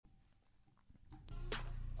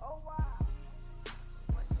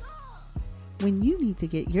When you need to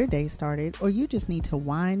get your day started or you just need to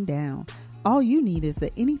wind down, all you need is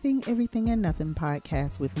the Anything, Everything, and Nothing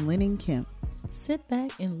podcast with Lynn and Kim. Sit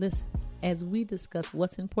back and listen as we discuss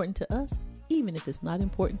what's important to us, even if it's not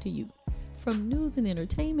important to you. From news and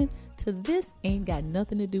entertainment to this ain't got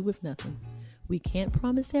nothing to do with nothing. We can't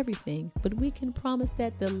promise everything, but we can promise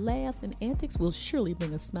that the laughs and antics will surely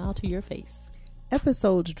bring a smile to your face.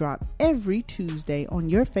 Episodes drop every Tuesday on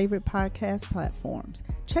your favorite podcast platforms.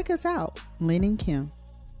 Check us out, Lynn and Kim.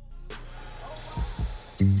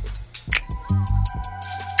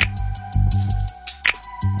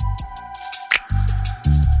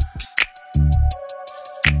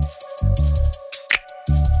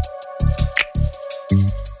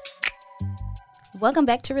 Welcome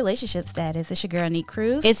back to Relationship Status. It's your girl, Neat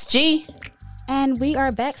Cruz. It's G. And we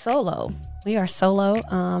are back solo. We are solo.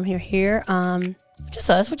 Here. Just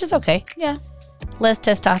us, which is okay. Yeah. Less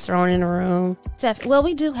testosterone in the room. Well,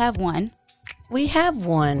 we do have one. We have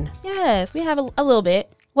one. Yes, we have a little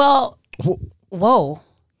bit. Well, whoa.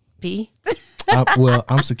 B. Well,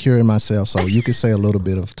 I'm securing myself, so you could say a little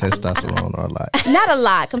bit of testosterone or a lot. Not a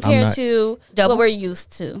lot compared to what we're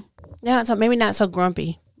used to. Yeah, so maybe not so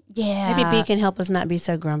grumpy. Yeah. Maybe B can help us not be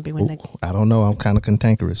so grumpy when I don't know. I'm kind of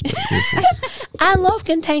cantankerous, but I love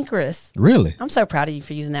cantankerous. Really? I'm so proud of you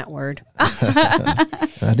for using that word. I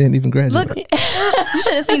didn't even graduate. Look, you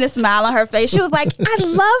should have seen the smile on her face. She was like, I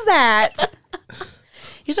love that.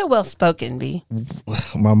 You're so well spoken, B.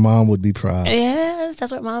 My mom would be proud. Yes,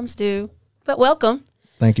 that's what moms do. But welcome.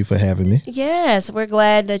 Thank you for having me. Yes, we're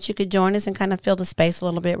glad that you could join us and kind of fill the space a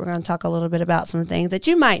little bit. We're going to talk a little bit about some things that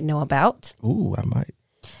you might know about. Ooh, I might.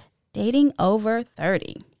 Dating over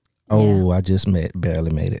 30. Oh, yeah. I just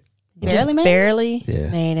barely made it. Barely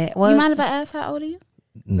made it. Well, you mind if I ask how old are you?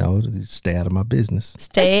 No, stay out of my business.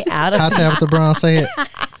 Stay out of How Tabitha Brown say it?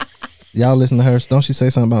 Y'all listen to her. Don't she say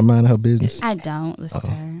something about minding her business? I don't listen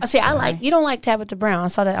to her. See, sorry. You don't like Tabitha Brown. I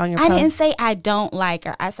saw that on your post. I didn't say I don't like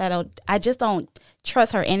her. I said I just don't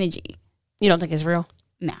trust her energy. You don't think it's real?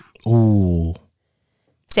 No. Ooh.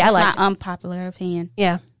 See, I like my unpopular opinion.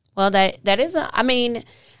 Yeah. Well, that is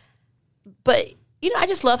but I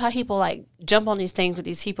just love how people like jump on these things with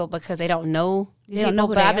these people because they don't know these people. Know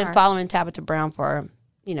who but I've they been are. following Tabitha Brown for,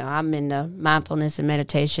 I'm into mindfulness and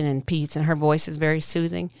meditation and peace, and her voice is very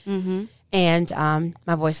soothing. Mm-hmm. And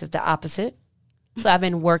my voice is the opposite. So I've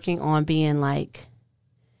been working on being like,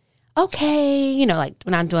 okay, like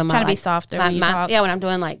when I'm doing trying to be softer when you talk. Yeah, when I'm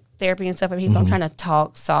doing like therapy and stuff with people, I'm trying to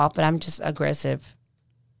talk soft, but I'm just aggressive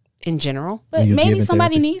in general. But maybe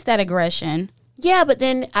somebody needs that aggression. Yeah, but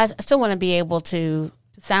then I still want to be able to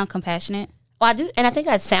sound compassionate. Well, I do, and I think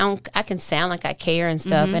I can sound like I care and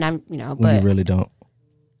stuff, and I'm, but you really don't.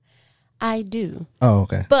 I do. Oh,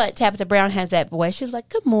 okay. But Tabitha Brown has that voice. She was like,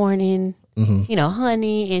 "Good morning,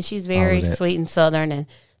 honey," and she's very sweet and southern, and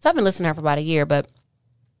so I've been listening to her for about a year. But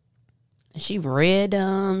she read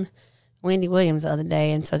Wendy Williams the other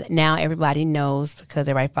day, and so now everybody knows because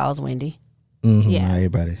everybody follows Wendy. Mm-hmm. Yeah, now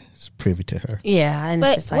everybody's privy to her. Yeah, and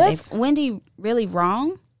but it's just like, was Wendy really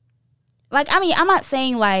wrong? Like, I mean, I'm not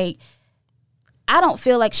saying like I don't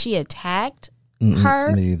feel like she attacked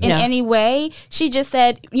her in any way. She just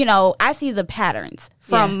said, I see the patterns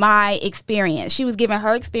from my experience. She was giving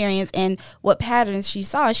her experience and what patterns she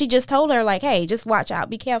saw. She just told her like, hey, just watch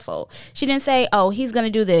out, be careful. She didn't say, oh, he's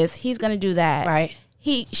gonna do this, he's gonna do that. Right.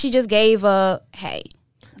 She just gave a hey,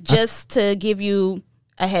 just to give you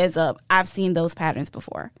a heads up. I've seen those patterns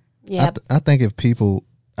before. Yeah, I think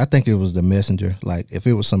I think it was the messenger. Like if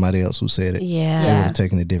it was somebody else who said it, they would have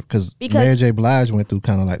taken it different. Because Mary J. Blige went through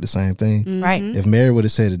kind of like the same thing. Mm-hmm. Right. If Mary would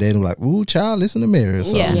have said it, they'd be like, "Ooh, child, listen to Mary." Or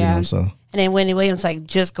something, so. And then Wendy Williams like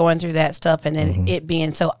just going through that stuff, and then it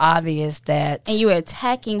being so obvious that, and you were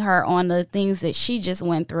attacking her on the things that she just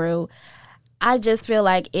went through. I just feel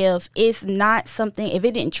like if it's not something, if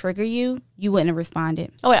it didn't trigger you, you wouldn't have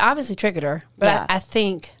responded. Oh, it obviously triggered her, but I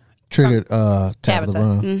think triggered Tabitha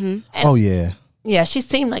Brown. Mm-hmm. Oh yeah. Yeah, she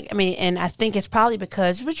seemed like, and I think it's probably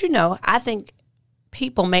because, but I think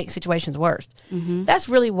people make situations worse. Mm-hmm. That's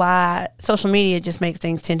really why social media just makes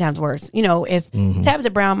things 10 times worse. If Tabitha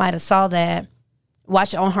Brown might have saw that,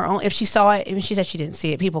 watch it on her own. If she saw it, and she said she didn't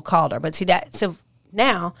see it, people called her. But see that, so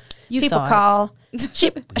now people call.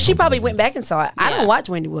 She probably went back and saw it. I don't watch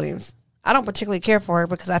Wendy Williams. I don't particularly care for her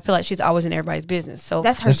because I feel like she's always in everybody's business. So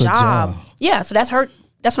that's her job. Yeah, so that's her.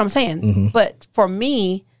 That's what I'm saying. Mm-hmm. But for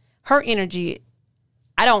me, her energy,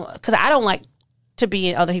 I don't like to be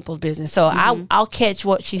in other people's business. So I'll catch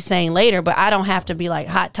what she's saying later, but I don't have to be like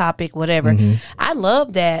hot topic, whatever. I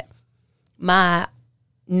love that my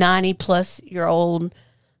 90-plus-year-old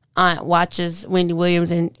aunt watches Wendy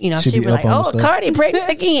Williams, and she'd be like, "Oh, Cardi pregnant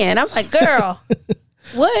again." I'm like, "Girl,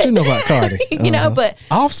 what?" You know about Cardi, but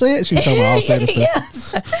Offset. She's talking about Offset and stuff.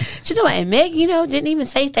 Yes, she's talking about, and Meg, didn't even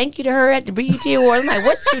say thank you to her at the BET Awards. I'm like,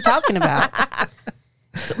 what are you talking about?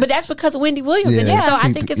 But that's because of Wendy Williams, and so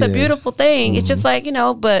I think it's a beautiful thing. It's just like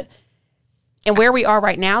but and where we are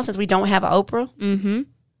right now, since we don't have an Oprah,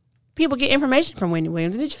 people get information from Wendy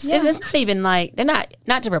Williams, and it's not even like they're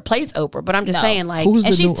not to replace Oprah, but I'm just saying like,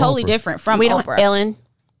 and she's totally different from Oprah. Ellen,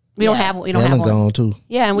 we don't have Ellen have one. Gone too.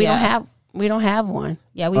 Yeah, and we don't have one.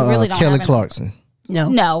 Yeah, we really don't. Kelly have Clarkson.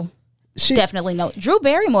 No, definitely no. Drew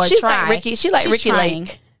Barrymore. She's like Ricky. She's like Ricky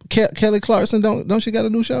Lake. Kelly Clarkson don't she got a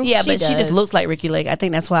new show? Yeah, but she just looks like Ricky Lake. I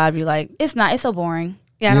think that's why I'd be like, it's not. It's so boring.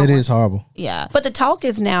 Yeah, it is horrible. Yeah, but the talk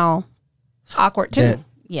is now awkward too.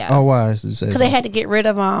 Yeah. Oh, why? Because they had to get rid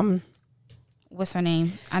of what's her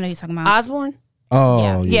name? I know you're talking about Osborne.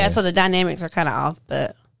 Oh, yeah. So the dynamics are kind of off,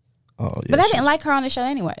 but but I didn't like her on the show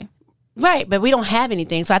anyway. Right, but we don't have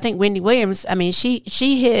anything. So I think Wendy Williams. I mean, she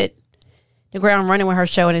hit the ground running with her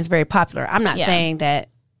show, and it's very popular. I'm not saying that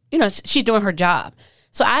she's doing her job.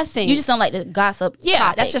 So I think you just don't like the gossip. Yeah,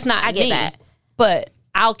 topics. That's just not. I get that, but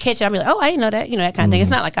I'll catch it. I'll be like, oh, I didn't know that. That kind of thing. It's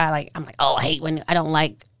not like I'm like, oh, I hate when I don't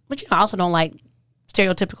like. But I also don't like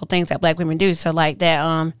stereotypical things that black women do. So like that.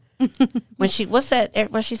 When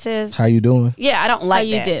what she says? How you doing? Yeah, I don't like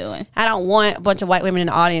how you doing. I don't want a bunch of white women in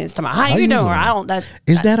the audience to how you doing? Or I don't.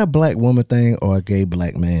 Is that a black woman thing or a gay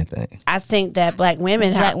black man thing? I think that black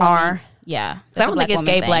women are. Yeah, I don't think it's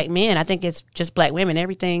gay black men. I think it's just black women.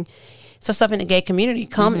 Everything. So stuff in the gay community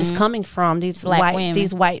is coming from these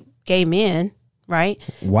white gay men, right?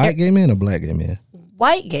 White gay men or black gay men?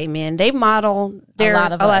 White gay men. They model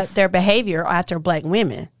their behavior after black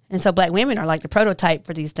women. And so black women are like the prototype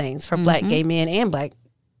for these things for black gay men and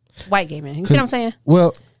white gay men. You see what I'm saying?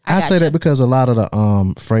 Well, I say that because a lot of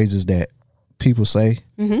the phrases that people say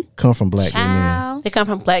come from black gay men. They come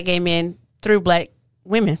from black gay men through black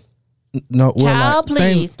women. No, well,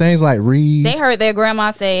 please. Things like read. They heard their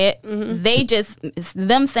grandma say it. They just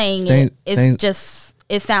them saying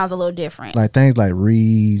it sounds a little different. Like things like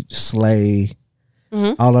read, slay,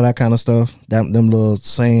 all of that kind of stuff. Them little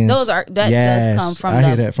sayings. Those are does come from. I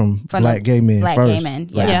hear that from black gay men black first. Gay men,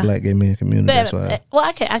 black gay men community. That's why. Well,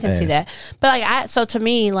 I can see that, but like so to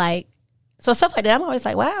me like. So stuff like that, I'm always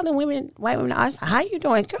like, wow, the white women are, how you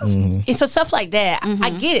doing, girls? And so stuff like that, I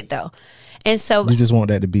get it though, and so you just want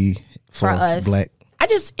that to be for us black.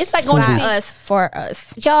 It's like going to us for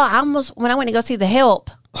us, y'all. I almost when I went to go see The Help,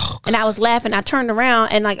 and I was laughing. I turned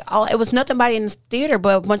around and like it was nobody in the theater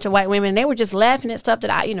but a bunch of white women. And they were just laughing at stuff that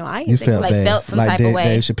I didn't felt some type of way.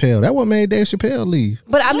 Dave Chappelle, that what made Dave Chappelle leave.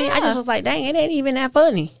 But I mean, I just was like, dang, it ain't even that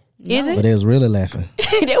funny. No. Is it? But they was really laughing.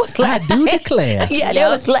 They was laughing. I do declare. Yeah, they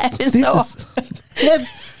was laughing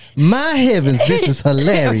my heavens, this is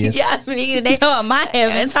hilarious. Yeah, I mean, my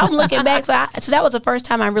heavens. So I'm looking back. So that was the first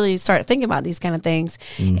time I really started thinking about these kind of things.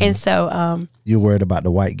 And so you're worried about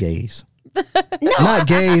the white gays. No, not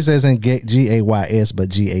gays as in GAYS, but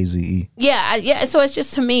GAZE. Yeah. So it's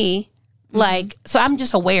just to me, like, so I'm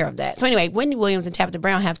just aware of that. So anyway, Wendy Williams and Tabitha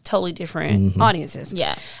Brown have totally different audiences.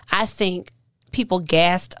 Yeah, I think people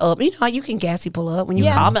gassed up. You know how you can gas people up when you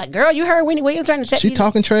call. I'm like, girl, you heard Wendy Williams trying to tell you. She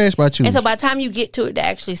talking trash about you. And so by the time you get to it to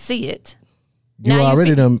actually see it, you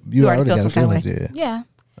already got a feeling. Yeah.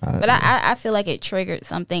 But I feel like it triggered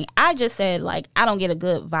something. I just said, like, I don't get a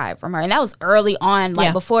good vibe from her. And that was early on,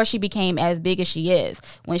 like, before she became as big as she is.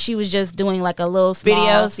 When she was just doing, like, a little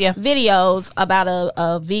small videos about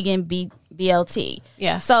a vegan BLT.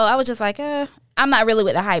 Yeah. So I was just like, I'm not really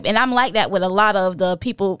with the hype. And I'm like that with a lot of the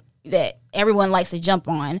people that everyone likes to jump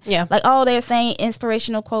on. Yeah. Like, oh, they're saying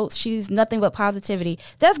inspirational quotes. She's nothing but positivity.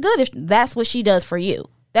 That's good if that's what she does for you.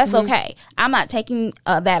 That's okay. I'm not taking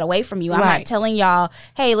that away from you. I'm not telling y'all,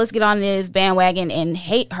 hey, let's get on this bandwagon and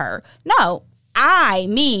hate her. No,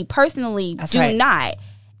 me personally, do not.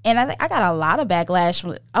 And I think I got a lot of backlash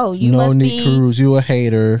from, you must be. Nick Cruz, you a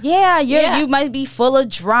hater. Yeah, you must be full of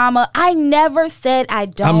drama. I never said I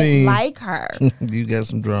don't like her. You got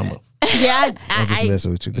some drama. Yeah, I'm just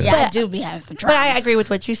messing with you guys. Yeah, I do be having some drama. But I agree with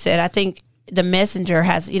what you said. I think the messenger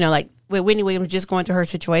has, like with Wendy Williams just going through her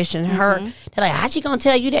situation, they're like, how's she gonna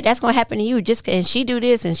tell you that's gonna happen to you? And she do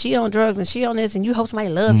this, and she on drugs, and she on this, and you hope somebody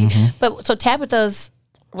love you. But so Tabitha's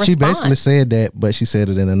response, she basically said that, but she said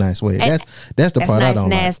it in a nice way. That's the part nice, I don't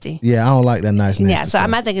nasty. like. Yeah, I don't like that nice nasty. Yeah, so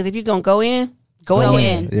my thing is, if you're gonna go in, Go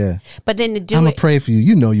in. Yeah. But then to do I'm it. going to pray for you.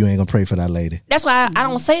 You know you ain't going to pray for that lady. I'm going to pray for you. You know you ain't going to pray for that lady. That's why I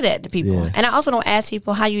don't say that to people. Yeah. And I also don't ask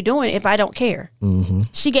people how you doing if I don't care. Mm-hmm.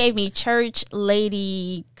 She gave me church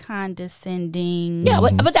lady condescending. Yeah,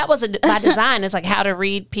 but that was by design. It's like how to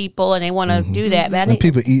read people, and they want to do that. But I And think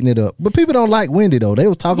people eating it up. But people don't like Wendy, though. They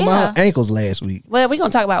was talking about her ankles last week. well, we're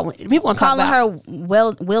going to talk about people going to talk Calling about her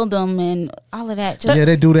Wildom and all of that. Just, Yeah,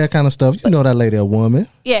 they do that kind of stuff. You know that lady a woman.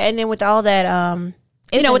 Yeah, and then with all that,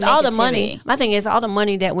 It's with all the negativity. money, my thing is all the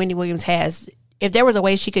money that Wendy Williams has. If there was a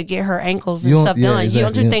way she could get her ankles and stuff done, exactly.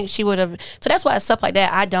 you don't think she would have? So that's why stuff like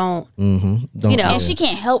that I don't. Don't, know, and she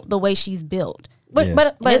can't help the way she's built. But Yeah.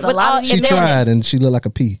 but There's a with lot all, of She if tried and she looked like a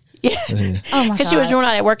pea. yeah, Oh my god! because she was doing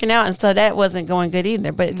all that working out and stuff that wasn't going good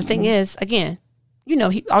either. But the thing is, again, all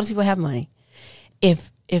these people have money.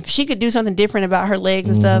 If she could do something different about her legs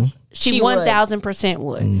and stuff, she would. 1000%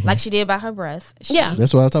 would. like she did by her breasts. Yeah.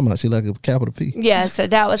 That's what I was talking about. She like a capital P. Yeah, so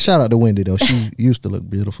that was Shout out to Wendy, though. She used to look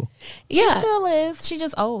beautiful. She yeah, still is. She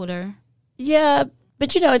just older. yeah. But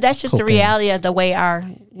that's just the Cocaine. reality of the way our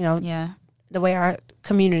Yeah. the way our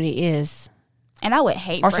community is. And I would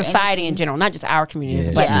hate Or for society in general, not just our community.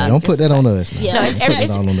 Yeah, but yeah. Don't put that on us. Now. Yeah. No, it's Put every,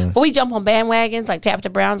 that all on us. but we jump on bandwagons like Tabitha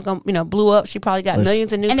Brown's going, blew up. She probably got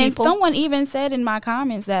millions of new And then people. someone even said in my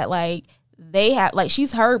comments that like they have like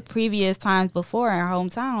she's heard previous times before in her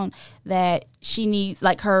hometown that she needs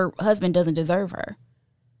like her husband doesn't deserve her.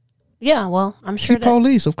 Yeah, well, I'm sure He that.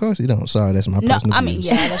 police, of course he don't. Sorry, that's my No, personal I mean views.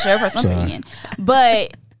 yeah, that's your personal Sorry. opinion.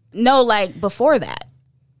 But no, like before that,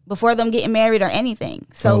 before them getting married or anything.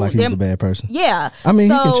 So Sound like he's them- a bad person. Yeah. I mean,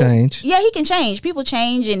 he can change. Yeah, he can change. People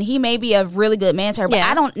change, and he may be a really good man to her, but Yeah.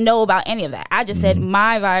 I don't know about any of that. I just said Mm-hmm.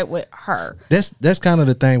 my vibe with her. That's kind of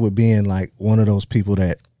the thing with being like one of those people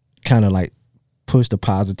that kind of like push the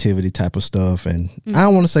positivity type of stuff. And I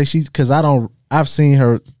don't want to say because I've seen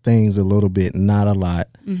her things a little bit, not a lot.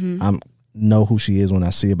 I know who she is when I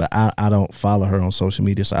see it, but I don't follow her on social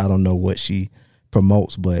media, so I don't know what she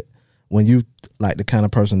promotes. But when you like the kind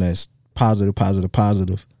of person that's positive,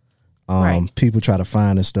 Right. people try to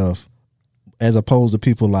find and stuff, as opposed to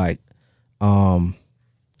people like,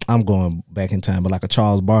 I'm going back in time, but like a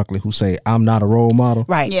Charles Barkley who say, I'm not a role model.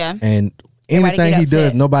 Right. Yeah. And Everybody anything get he does,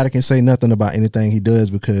 upset. nobody can say nothing about anything he does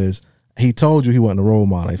because he told you he wasn't a role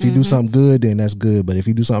model. If he do something good, then that's good. But if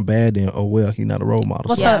he do something bad, then oh well, he's not a role model.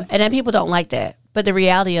 Well, So, so, and then people don't like that. But the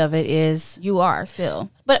reality of it is, You are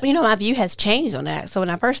still. but my view has changed on that. So when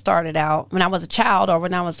I first started out, when I was a child or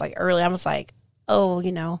when I was like early, I was like, oh,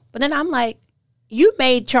 But then I'm like, you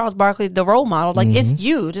made Charles Barkley the role model. Like it's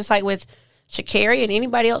you, just like with Sha'Carri and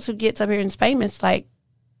anybody else who gets up here and is famous. Like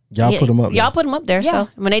y'all put him up. Y'all put them up there. Yeah. So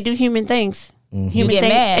when they do human things, human You get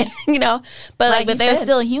things, mad. But Like, but you they're said,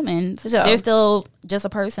 still humans. So- They're still just a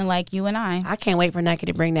person like you and I. I can't wait for Nike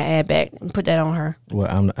to bring that ad back and put that on her.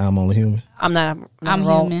 Well, I'm only human. I'm not I'm a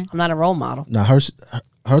role. human. I'm not a role model. Now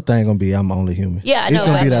her thing gonna be I'm only human. Yeah, I it's know,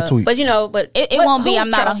 gonna be but- that tweet. But but It what- won't be. who's I'm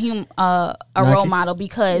not Charles? a role model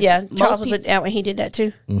because Yeah, most Charles was people. out when he did that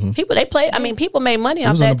too. People they played. I mean, people made money it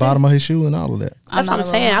off was on that the bottom too. of his shoe and all of that. That's what I'm not a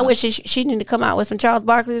saying. role I model. wish she need to come out with some Charles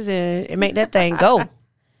Barkley's and make that thing go.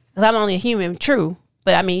 Because I'm only a human, true.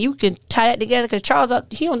 But I mean, you can tie that together because Charles,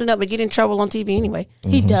 he don't do nothing but get in trouble on TV anyway.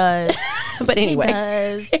 He does. But anyway, He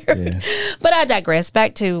does. Yeah. but I digress.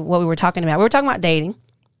 Back to what we were talking about. We were talking about dating,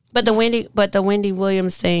 but the Wendy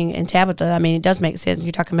Williams thing and Tabitha. I mean, it does make sense.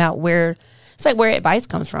 You're talking about where advice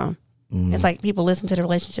comes from. It's like people listen to the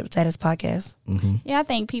Relationship Status podcast Yeah, I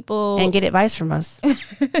think people. and get advice from us.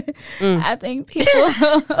 I think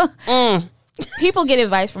people. People get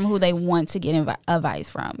advice from who they want to get advice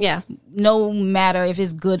from. Yeah, No matter if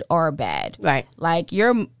it's good or bad. right. Like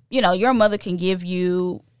your mother can give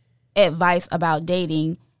you advice about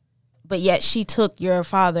dating, but yet she took your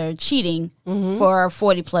father cheating for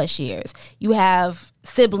 40 plus years. You have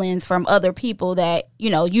siblings from other people that,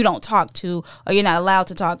 you don't talk to or you're not allowed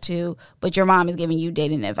to talk to, but your mom is giving you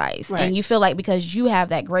dating advice. Right. And you feel like because you have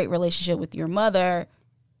that great relationship with your mother,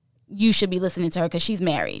 you should be listening to her because she's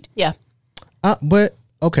married. Yeah. But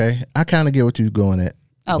okay, I kind of get what you're going at.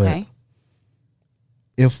 Okay.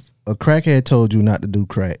 But if a crackhead told you not to do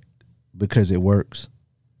crack because it works,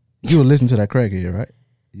 you would listen to that crackhead, right?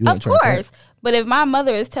 You Of wouldn't try crack. course. But if my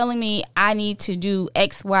mother is telling me I need to do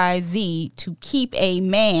X, Y, Z to keep a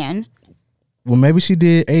man, Well, maybe she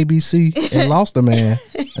did ABC and lost a man,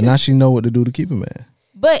 and now she know what to do to keep a man.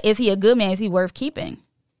 but is he a good man? Is he worth keeping?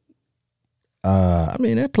 I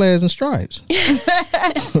mean, they're players in stripes.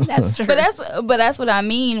 That's true. But that's what I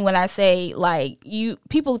mean when I say like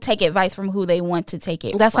people take advice from who they want to take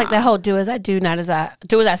it. That's from. like that whole do as I do, not as I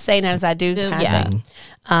do as I say, not as I do kind of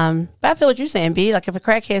thing. But I feel what you're saying, B. Like if a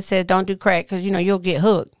crackhead says don't do crack because you'll get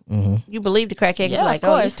hooked. You believe the crackhead, you're like,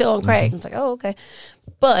 oh, you're still on crack. It's like, oh, okay.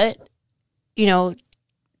 But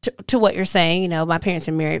to what you're saying, my parents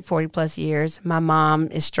are married 40 plus years. My mom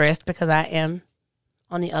is stressed because I am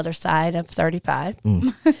on the other side of 35,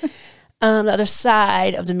 the other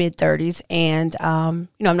side of the mid 30s. And, I'm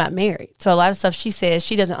not married. So a lot of stuff she says,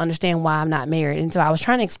 she doesn't understand why I'm not married. And so I was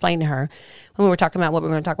trying to explain to her when we were talking about what we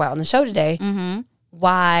were going to talk about on the show today,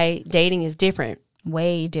 why dating is different.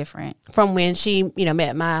 Way different. From when she,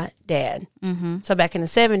 met my dad. So back in the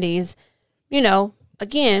 70s,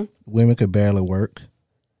 again. Women could barely work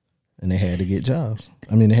and they had to get jobs.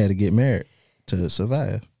 I mean, they had to get married to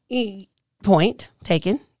survive. Point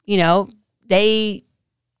taken.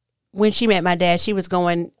 When she met my dad, she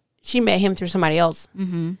met him through somebody else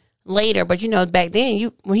later. But back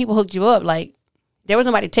then, when people hooked you up, like there was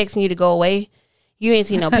nobody texting you to go away. You ain't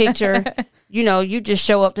seen no picture. You just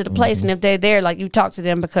show up to the place, and if they're there, like you talk to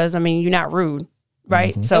them because you're not rude,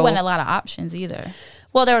 right? So there wasn't a lot of options either.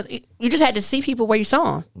 Well, you just had to see people where you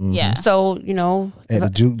saw them. Yeah. So at the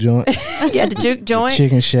juke joint. Yeah, the juke joint, the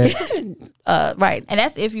chicken shack. Right. And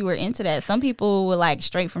that's if you were into that. Some people were like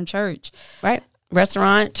straight from church, right?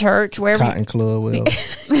 Restaurant, church, wherever. Cotton Club, whatever.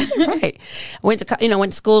 Right. Went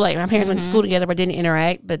to school. Like my parents went to school together, but didn't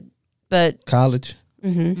interact. But college.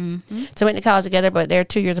 So went to college together, but they're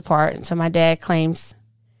 2 years apart. And so my dad claims.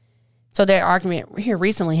 So their argument here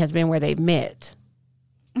recently has been where they met.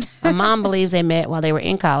 My mom believes they met while they were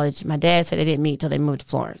in college. My dad said they didn't meet till they moved to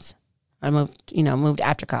Florence. Or moved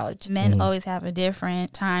after college. Men always have a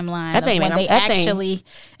different timeline. They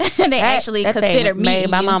actually consider me. Made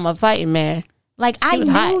my mama fighting man. Like I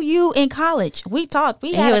knew you in college. We talked.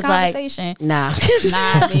 We had a conversation. Like, nah,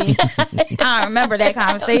 B. I don't remember that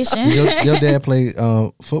conversation. Your dad played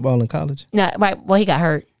football in college? No, right. Well, he got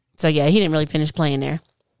hurt, so yeah, he didn't really finish playing there.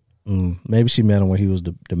 Maybe she met him when he was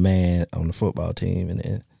the man on the football team, and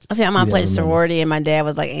then my mom played sorority, and my dad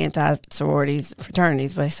was like anti-sororities,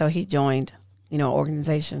 fraternities, but so he joined, an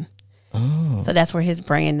organization. Oh, so that's where his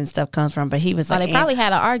brand and stuff comes from. But he was they probably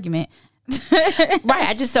had an argument. Right,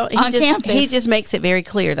 I just don't. He just makes it very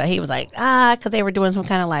clear that he was like because they were doing some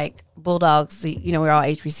kind of like Bulldogs. We're all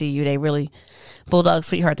HBCU. They really Bulldog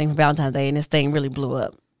Sweetheart thing for Valentine's Day, and this thing really blew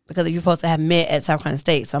up because you're supposed to have met at South Carolina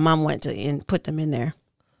State. So mom went to and put them in there.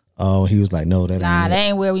 Oh, he was like, no, that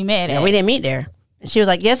ain't where we met. Yeah, we didn't meet there. And she was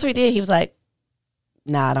like, yes, we did. He was like,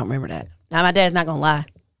 nah, I don't remember that. Now my dad's not gonna lie.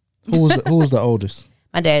 Who was the oldest?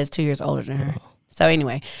 My dad is 2 years older than her. So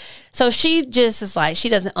anyway, so she just is like, she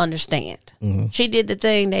doesn't understand. She did the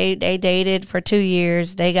thing. They dated for 2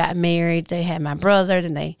 years. They got married. They had my brother.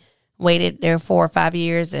 Then they waited there 4 or 5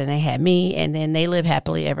 years, and they had me. And then they lived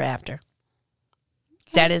happily ever after.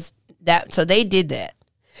 So they did that.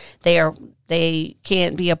 They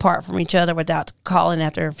can't be apart from each other without calling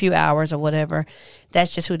after a few hours or whatever.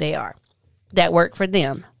 That's just who they are. That worked for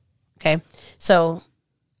them. Okay. So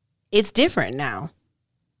it's different now.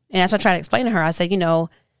 And that's what I try to explain to her. I said,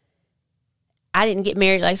 I didn't get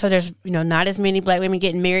married. Like, so there's, not as many black women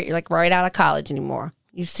getting married, like right out of college anymore.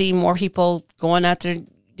 You see more people going after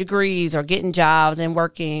degrees or getting jobs and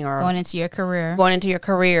working or going into your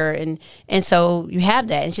career. And so you have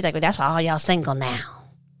that. And she's like, well, that's why all y'all single now.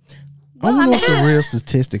 I don't know what's the real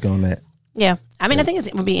statistic on that. Yeah. I think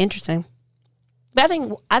it would be interesting. But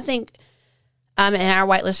I think, and our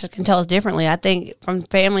white listeners can tell us differently. I think from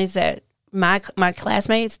families that my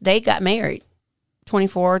classmates, they got married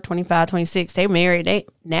 24, 25, 26. They married. They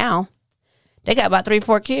got about 3 or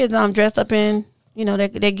 4 kids dressed up in,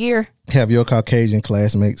 their gear. Have your Caucasian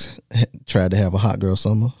classmates tried to have a hot girl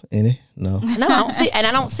summer? Any? No. No,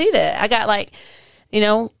 I don't see that. I got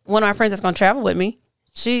one of my friends that's going to travel with me.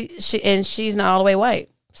 She's not all the way white.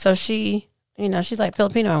 So she, she's like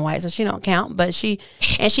Filipino and white, so she don't count, but she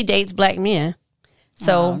dates black men.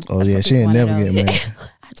 So she ain't never get married.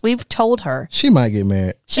 We've told her she might get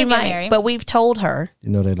married. She might, married. But we've told her.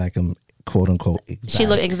 They like them, quote unquote, exotic. She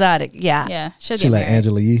look exotic. Yeah, yeah. She like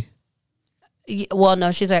Angela Yee. Well,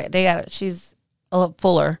 no, she's a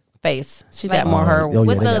fuller face. She's got more her.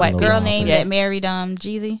 What's the white girl name that married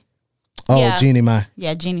Jeezy? Oh, yeah. Jeannie Mai.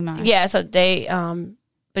 Yeah, Jeannie Mai. Yeah, so they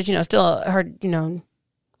but still her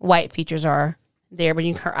white features are there, but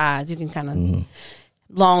her eyes, you can kind of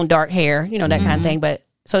long dark hair, that kind of thing. But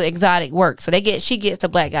so exotic works. So she gets the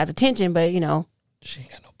black guy's attention, but she ain't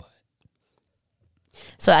got no butt.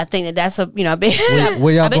 So I think that's a big.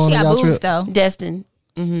 Where y'all going she on got y'all boobs trip? though. Destin,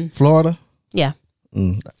 Florida. Yeah.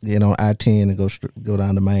 Get on I-10 and go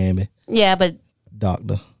down to Miami. Yeah, but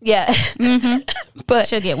doctor. Yeah. But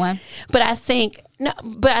she'll get one. But I think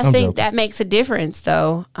I think that makes a difference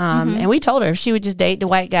though. And we told her if she would just date the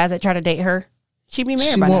white guys that try to date her, she'd be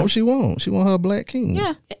married by now. She want her black king.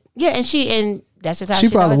 Yeah. Yeah, and that's just how she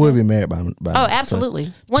probably would be married by oh,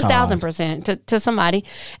 absolutely. 1,000% to somebody.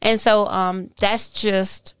 And so that's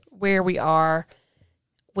just where we are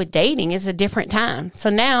with dating. It's a different time. So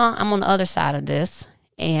now I'm on the other side of this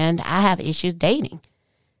and I have issues dating.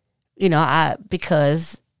 You know,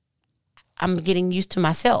 because I'm getting used to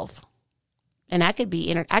myself. And I could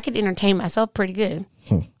entertain myself pretty good.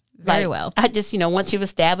 Very well. I just, once you've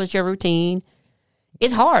established your routine,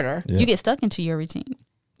 it's harder. Yeah. You get stuck into your routine.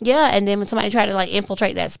 Yeah, and then when somebody try to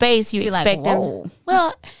infiltrate that space, you expect them.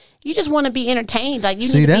 Well, you just want to be entertained. Like you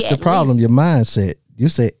see, need to that's the problem. Your mindset. You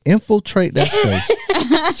say infiltrate that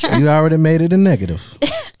space. You already made it a negative.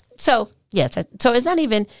 So yes, so it's not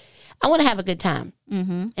even. I want to have a good time,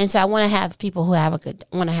 and so I want to have people who want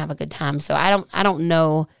to have a good time. So I don't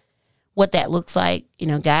know what that looks like.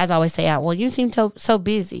 Guys always say, "Well, you seem so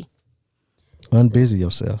busy." Unbusy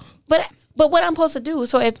yourself. But what I'm supposed to do?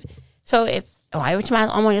 So if every time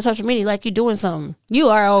I'm on your social media, like you're doing something. You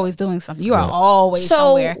are always doing something. You are always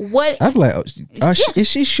somewhere. What? I'm like, is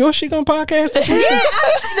she sure she gonna podcast this week? Yeah,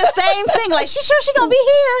 I was the same thing. Like, she sure she gonna be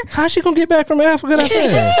here? How she gonna get back from Africa that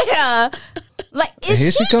fast? Yeah. Like,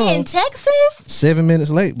 is she in Texas? 7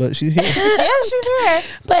 minutes late, but she's here. Yeah, she's here.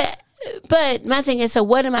 But my thing is, so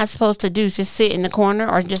what am I supposed to do? Just sit in the corner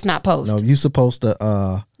or just not post? No, you're supposed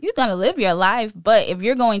to. You're gonna live your life, but if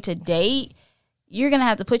you're going to date, you're going to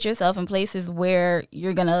have to put yourself in places where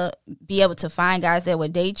you're going to be able to find guys that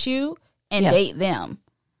would date you and date them.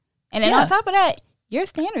 And then on top of that, your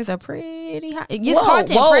standards are pretty high. It's hard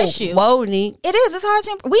to impress you. Whoa, Neek. It is. It's hard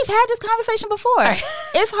to we've had this conversation before.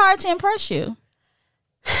 It's hard to impress you.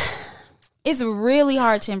 It's really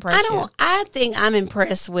hard to impress you. I think I'm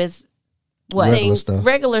impressed with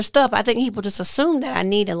regular stuff. I think people just assume that I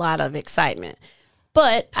need a lot of excitement.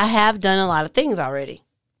 But I have done a lot of things already.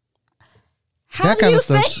 That kind of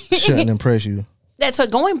stuff shouldn't impress you. That's what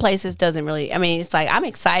going places doesn't really. I mean, it's like I'm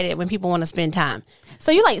excited when people want to spend time.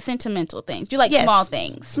 So you like sentimental things. You like small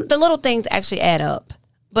things. The little things actually add up.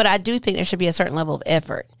 But I do think there should be a certain level of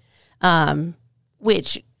effort,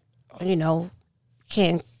 which,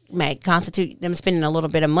 can constitute them spending a little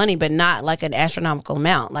bit of money, but not like an astronomical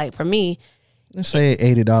amount. Like for me, let's say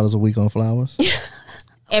 $80 a week on flowers.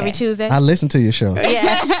 Every Tuesday. I listen to your show.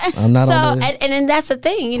 Yes. I'm not on the and then that's the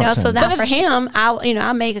thing, so that for him,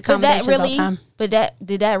 I make accommodations all the time. But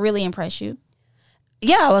did that really impress you?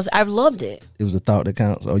 Yeah, I loved it. It was a thought that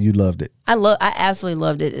counts. Oh, you loved it. I absolutely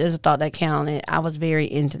loved it. It was a thought that counted. I was very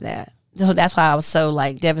into that. So that's why I was so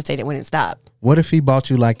devastated when it stopped. What if he bought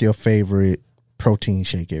you your favorite protein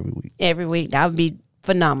shake every week? Every week. That would be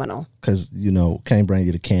phenomenal. Because, can't bring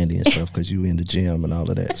you the candy and stuff because you in the gym and all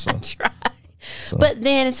of that. So. That's right. So. But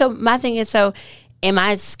then, my thing is, am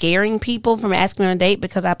I scaring people from asking me on a date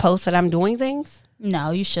because I post that I'm doing things?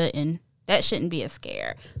 No, you shouldn't. That shouldn't be a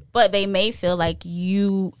scare. But they may feel like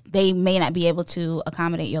they may not be able to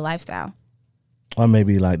accommodate your lifestyle. Or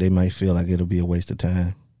maybe they might feel like it'll be a waste of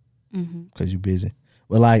time because you're busy.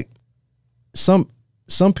 But some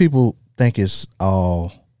people think it's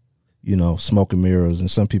all, smoke and mirrors,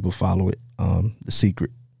 and some people follow it. The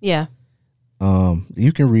Secret. Yeah.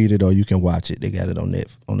 You can read it or you can watch it. They got it on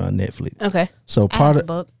our Netflix. Okay. So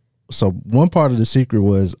one part of The Secret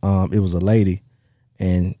was it was a lady,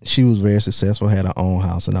 and she was very successful, had her own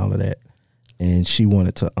house and all of that, and she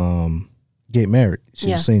wanted to get married.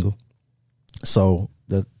 She was single, so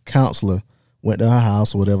the counselor went to her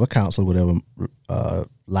house, whatever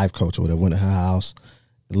life coach or whatever, went to her house,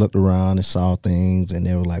 looked around and saw things, and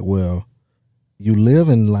they were like, "Well, you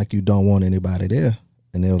living like you don't want anybody there."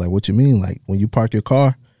 And they were like, "What you mean? Like when you park your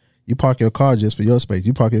car just for your space.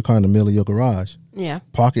 You park your car in the middle of your garage. Yeah.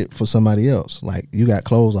 Park it for somebody else. Like you got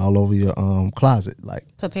clothes all over your closet. Like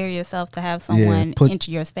prepare yourself to have someone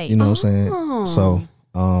enter your space. You know what I'm saying? So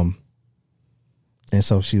and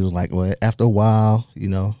so she was like, well, after a while,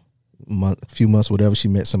 a few months, whatever, she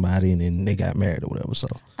met somebody and then they got married or whatever. So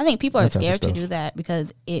I think people are scared to do that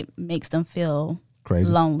because it makes them feel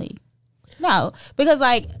crazy, lonely. No, because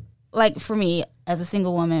like for me as a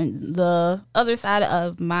single woman, the other side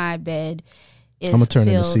of my bed is I'm gonna turn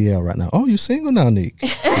into CL right now. Oh, you single now, Nick?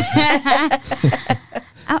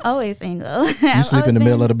 I'm always single. You sleep in the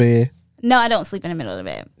middle of the bed? No, I don't sleep in the middle of the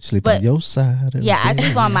bed. Sleep on your side of the bed. I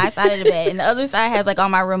sleep on my side of the bed, and the other side has all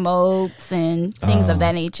my remotes and things of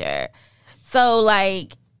that nature. So I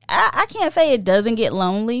can't say it doesn't get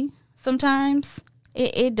lonely sometimes.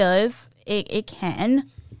 It does. it can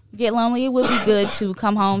get lonely. It would be good to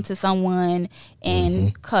come home to someone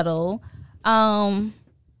and cuddle. But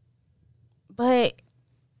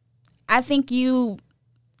I think you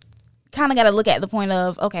kind of got to look at the point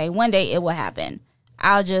of, okay, one day it will happen.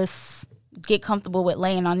 I'll just get comfortable with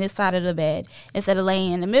laying on this side of the bed instead of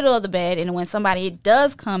laying in the middle of the bed. And when somebody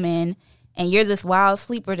does come in and you're this wild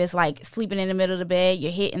sleeper that's like sleeping in the middle of the bed,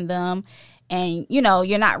 you're hitting them, and, you know,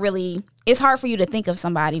 you're not really, it's hard for you to think of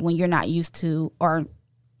somebody when you're not used to, or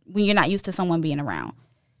when you're not used to someone being around.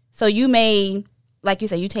 So you may, like you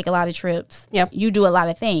said, you take a lot of trips. Yep. You do a lot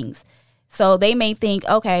of things. So they may think,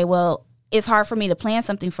 okay, well, it's hard for me to plan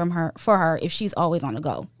something for her if she's always on the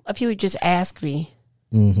go. If you would just ask me.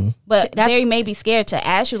 But they may be scared to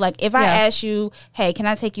ask you. Like, if I ask you, hey, can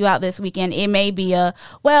I take you out this weekend? It may be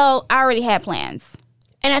well, I already had plans.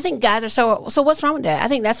 And I think guys are so what's wrong with that? I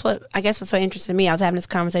think that's what, I guess, what's so interesting to me. I was having this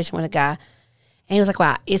conversation with a guy, and he was like,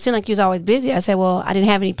 wow, it seemed like you was always busy. I said, well, I didn't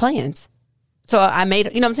have any plans. So I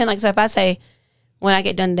made, you know what I'm saying? Like, so if I say, when I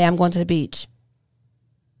get done today, I'm going to the beach.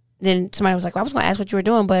 Then somebody was like, well, I was going to ask what you were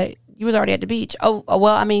doing, but you was already at the beach. Oh,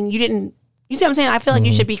 well, I mean, you didn't, you see what I'm saying? I feel like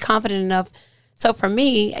you should be confident enough. So for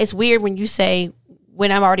me, it's weird when you say,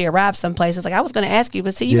 when I'm already arrived someplace, it's like, I was going to ask you,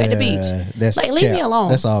 but see you at the beach. That's like, leave me alone.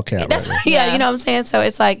 That's all cap. That's, right you know what I'm saying? So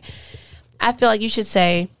it's like, I feel like you should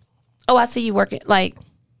say, oh, I see you working, like,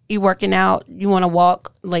 you working out, you want to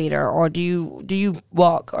walk later, or do you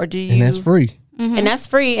walk, or do you? And that's free. And that's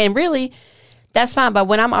free, and really, that's fine. But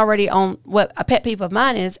when I'm already on, what a pet peeve of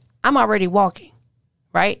mine is, I'm already walking,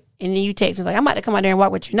 right? And then you text me like, I'm about to come out there and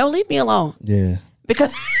walk with you. No, leave me alone. Yeah.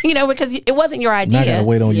 Because, you know, because it wasn't your idea. Now I got to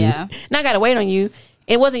wait on you. Now I got to wait on you.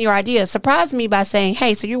 It wasn't your idea. Surprise me by saying,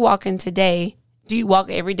 hey, so you're walking today. Do you walk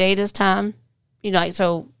every day this time? You know, like,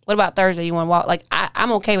 so what about Thursday? You want to walk? Like,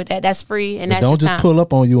 I'm okay with that. That's free. And that's don't just time. pull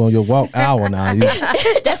up on you on your walk hour now.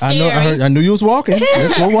 That's scary. I knew you was walking.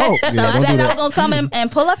 Let's go walk. Yeah, I don't said do I was that. going to come in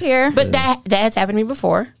and pull up here. But that has happened to me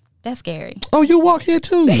before. That's scary. Oh, you walk here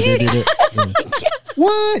too. Yeah.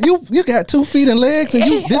 What? You got 2 feet and legs, and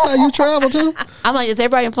this how you travel too? I'm like, is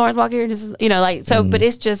everybody in Florence walk here? This is, you know, like, so, but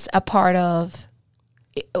it's just a part of,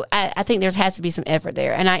 I think there has to be some effort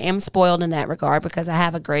there. And I am spoiled in that regard because I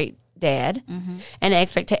have a great dad and the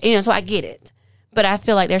expectation, you know, so I get it. But I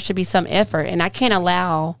feel like there should be some effort, and I can't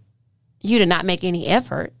allow you to not make any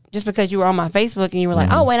effort just because you were on my Facebook and you were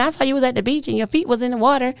like, oh, when I saw you was at the beach and your feet was in the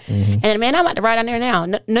water. And man, I'm about to ride down there now.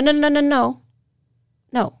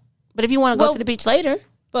 No. But if you want to go to the beach later.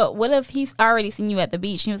 But what if he's already seen you at the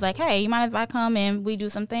beach and he was like, hey, you mind if I come and we do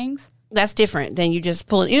some things? That's different than you just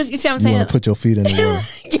pulling. You see what I'm You saying? want to put your feet in the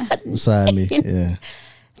water beside me. Yeah.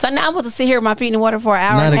 So now I'm supposed to sit here with my feet in the water for an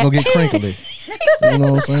hour. Now and they're going to get crinkly. You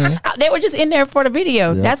know what I'm saying? They were just in there for the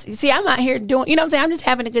video. Yeah. See, I'm out here doing, you know what I'm saying? I'm just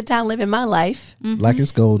having a good time living my life. Like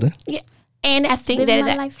it's golden. Yeah. And I think Living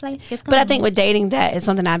that, my life like it's but I gone. think with dating, that is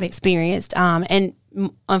something I've experienced. And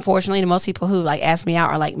unfortunately, the most people who like ask me out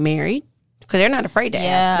are like married because they're not afraid to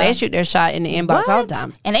ask. They shoot their shot in the inbox all the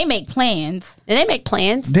time. And they make plans. They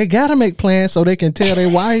got to make plans so they can tell their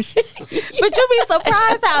wife. But you'll be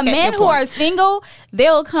surprised how men who are single,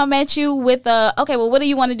 they'll come at you with okay, well, what do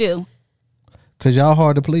you want to do? Because y'all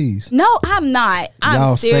hard to please. No, I'm not.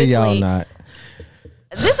 Y'all seriously, say y'all not.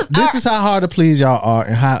 This is how hard to please y'all are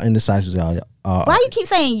and how indecisive y'all are. Why you keep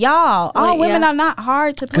saying y'all? All women are not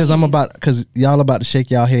hard to please. Because y'all about to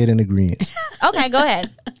shake y'all head in agreement. Okay, go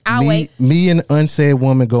ahead. I'll wait. Me and an unsaid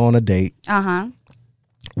woman go on a date.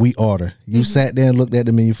 We order. You sat there and looked at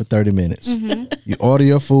the menu for 30 minutes. You order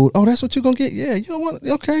your food. Oh, that's what you're going to get? Yeah. You don't want,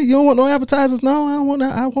 okay. You don't want no appetizers? No, I don't want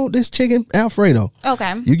that. I want this chicken Alfredo.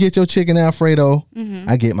 Okay. You get your chicken Alfredo.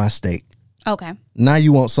 I get my steak. Okay. Now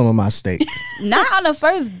you want some of my steak. Not on the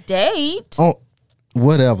first date. Oh,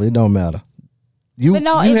 whatever. It don't matter. But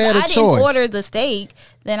no, you if had a I choice. didn't order the steak,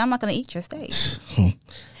 then I'm not going to eat your steak.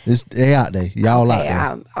 They out there. Y'all out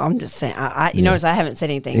there. I'm just saying. You notice I haven't said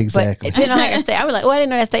anything. Exactly. But depending on how your steak, I was like, oh, I didn't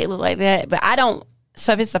know that steak looked like that. But I don't.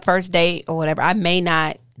 So if it's the first date or whatever, I may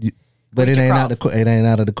not. But it ain't out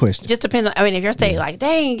of the question. Just depends on. I mean, if your steak like,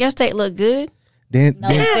 dang, your steak look good. Then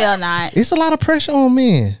Still not. It's a lot of pressure on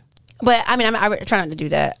men. But I mean, I try not to do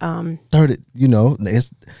that. 30,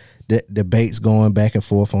 it's the debates going back and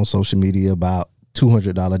forth on social media about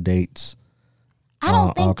 $200 dates. I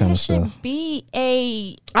don't think kind there of should stuff. be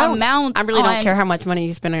a amount. I really don't care how much money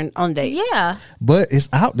you spend on dates. Yeah. But it's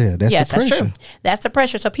out there. That's the pressure. That's true. That's the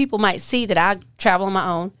pressure. So people might see that I travel on my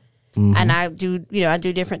own and I do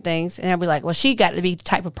different things, and I'll be like, well, she got to be the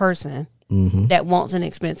type of person that wants an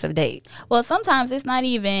expensive date. Well, sometimes it's not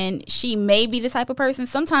even she may be the type of person.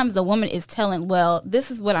 Sometimes the woman is telling, well,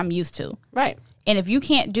 this is what I'm used to. Right. And if you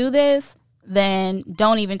can't do this, then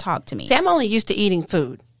don't even talk to me. See, I'm only used to eating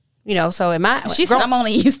food. You know, so She said I'm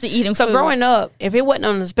only used to eating food. So growing up, if it wasn't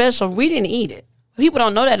on the special, we didn't eat it. People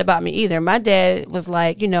don't know that about me either. My dad was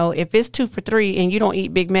like, you know, if it's 2 for $3 and you don't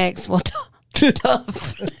eat Big Macs, well, tough.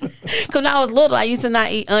 Because when I was little, I used to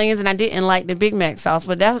not eat onions and I didn't like the Big Mac sauce.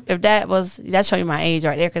 But that's showing my age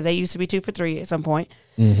right there, because they used to be 2 for $3 at some point.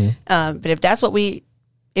 But if that's what if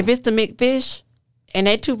it's the McFish and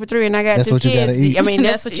they 2 for $3 and I got 2 kids, I mean,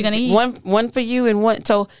 that's what you're gonna eat. One for you and one.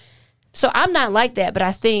 So I'm not like that, but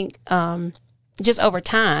I think just over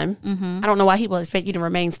time, I don't know why people expect you to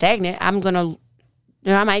remain stagnant. I'm gonna.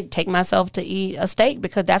 I might take myself to eat a steak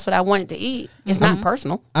because that's what I wanted to eat. It's not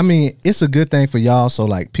personal. I mean, it's a good thing for y'all, so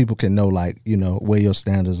like people can know, like, you know, where your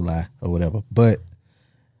standards lie or whatever. But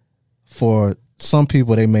for some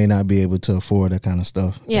people, they may not be able to afford that kind of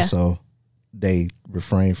stuff. Yeah. And so they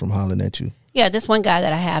refrain from hollering at you. Yeah, this one guy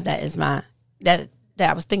that I have that is that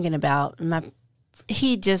I was thinking about.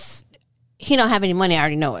 He don't have any money. I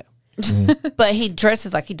already know it, but he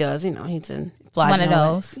dresses like he does. You know, he's in. One of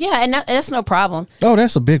those. Yeah, and that's no problem. Oh,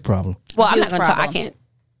 that's a big problem. Well, I'm not going to talk.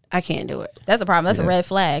 I can't do it. That's a problem. That's a red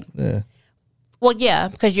flag. Yeah. Well, yeah,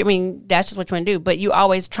 because that's just what you want to do. But you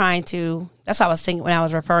always trying to, that's what I was thinking when I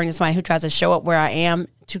was referring to somebody who tries to show up where I am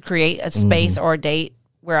to create a space or a date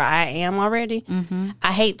where I am already.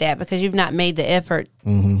 I hate that, because you've not made the effort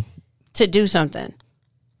to do something.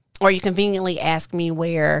 Or you conveniently ask me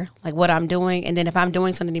where, like, what I'm doing. And then if I'm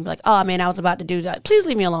doing something, you'd be like, oh, man, I was about to do that. Please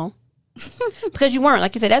leave me alone. Because you weren't,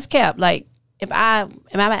 like you said, that's cap. Like, if I'm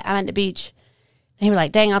at the beach, and he was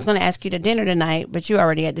like, dang, I was going to ask you to dinner tonight, but you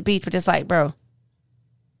already at the beach. But it's like, bro,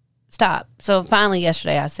 stop. So finally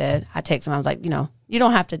yesterday I texted him, I was like, you know, you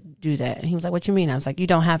don't have to do that. And he was like, what you mean? I was like, you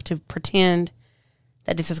don't have to pretend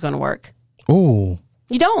that this is going to work. Oh,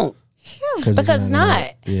 you don't. Because it's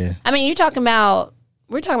not. Yeah. I mean, we're talking about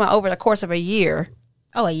over the course of a year.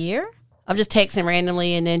 Oh, a year? Of just texting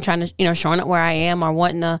randomly and then trying to, you know, showing up where I am or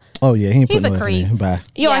wanting to. Oh yeah, he's a creep. Bye.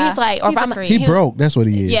 You know, he's like, or he's he broke. That's what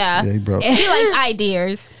he is. Yeah, he broke. He likes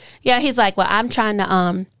ideas. Yeah, he's like, well, I'm trying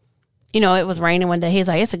to, you know, it was raining one day. He's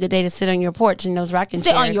like, it's a good day to sit on your porch in those rocking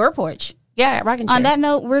chairs. Sit on your porch. Yeah, rocking chairs. On that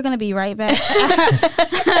note, we're gonna be right back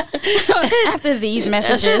after these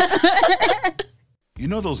messages. You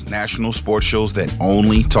know those national sports shows that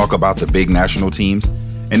only talk about the big national teams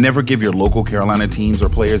and never give your local Carolina teams or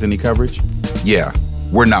players any coverage? Yeah,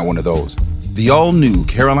 we're not one of those. The all-new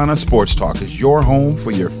Carolina Sports Talk is your home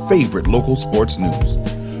for your favorite local sports news.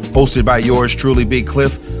 Hosted by yours truly, Big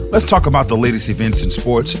Cliff, let's talk about the latest events in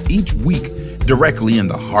sports each week directly in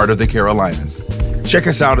the heart of the Carolinas. Check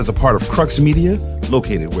us out as a part of Crux Media,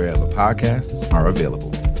 located wherever podcasts are available.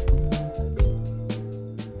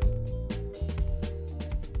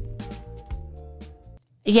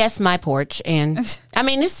 Yes, my porch. And I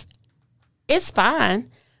mean, it's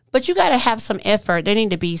fine, but you got to have some effort. There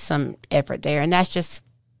need to be some effort there. And that's just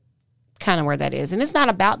kind of where that is. And it's not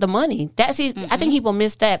about the money. I think people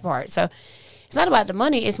miss that part. So it's not about the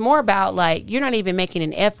money. It's more about, like, you're not even making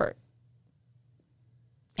an effort.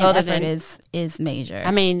 And effort is major.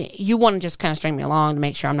 I mean, you want to just kind of string me along to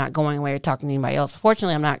make sure I'm not going away or talking to anybody else.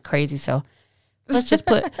 Fortunately, I'm not crazy. So let's just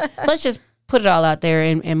put it all out there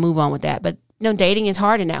and move on with that. But no, dating is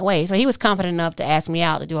hard in that way. So he was confident enough to ask me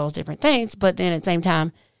out to do all those different things. But then at the same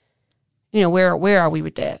time, you know, where are we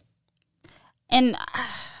with that? And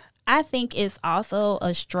I think it's also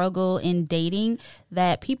a struggle in dating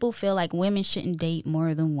that people feel like women shouldn't date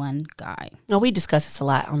more than one guy. No, we discuss this a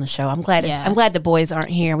lot on the show. I'm glad the boys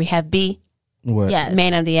aren't here. We have B, yes,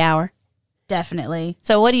 man of the hour. Definitely.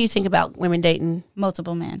 So what do you think about women dating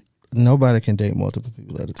multiple men? Nobody can date multiple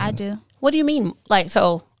people at a time. I do. What do you mean? Like,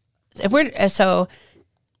 so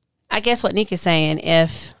I guess what Nick is saying,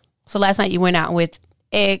 last night you went out with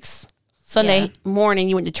X, Sunday morning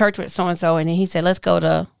you went to church with so-and-so, and then he said, let's go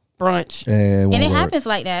to brunch. And it happens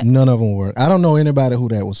like that. None of them work. I don't know anybody who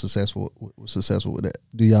that was successful with that.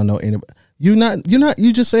 Do y'all know anybody?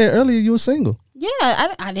 You just said earlier you were single.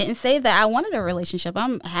 Yeah, I didn't say that I wanted a relationship.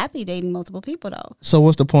 I'm happy dating multiple people, though. So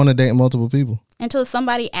what's the point of dating multiple people? Until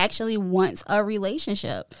somebody actually wants a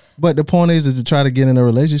relationship. But the point is to try to get in a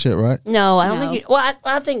relationship, right? No, I don't think you... Well,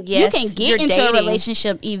 I think, yes, you can get into a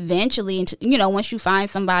relationship eventually, once you find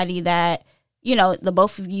somebody that, the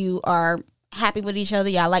both of you are happy with each other.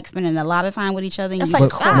 Y'all like spending a lot of time with each other. And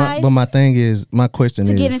but my thing is, my question is...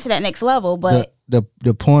 to get into that next level, but...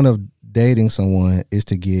 The point of dating someone is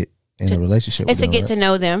to get in a relationship with them. It's to get to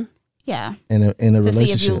know them. Yeah. In a relationship.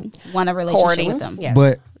 See if you want a relationship Courting. with them. Yeah.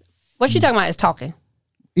 But what you talking about is talking.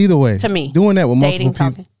 Either way. To me. Doing that with dating,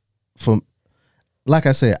 multiple people. Like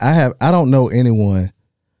I said, I don't know anyone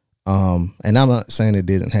And I'm not saying it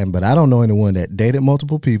didn't happen, but I don't know anyone that dated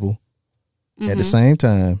multiple people at the same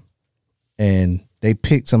time, and they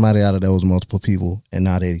picked somebody out of those multiple people, and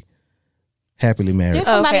now they happily married. There's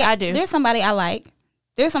somebody I do. There's somebody I like.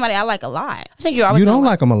 There's somebody I like a lot. I think you're always. You don't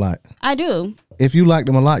like them a lot. I do. If you liked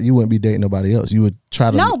them a lot, you wouldn't be dating nobody else. You would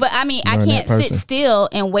try to. No, but I mean, I learn can't that person. sit still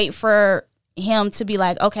and wait for him to be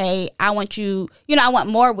like, okay, I want you. You know, I want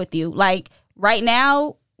more with you. Like right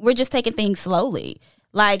now, we're just taking things slowly.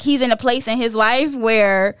 Like he's in a place in his life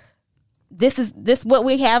where this what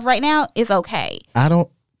we have right now is okay. I don't.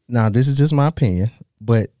 Now this is just my opinion,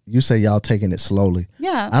 but you say y'all taking it slowly.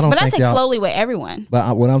 Yeah, I don't. But think I take y'all, slowly with everyone.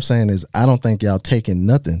 But what I'm saying is, I don't think y'all taking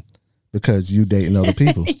nothing because you dating other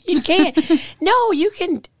people. You can't. No, you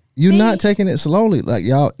can. You're not taking it slowly. Like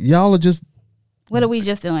y'all are just What are we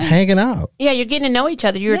just doing? hanging out. Yeah, you're getting to know each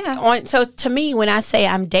other. You're Yeah. on. So to me, when I say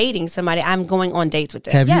I'm dating somebody, I'm going on dates with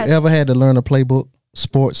them. Have Yes. you ever had to learn a playbook,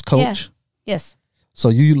 sports coach? Yeah. Yes. So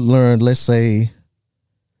you learned, let's say,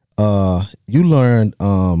 you learned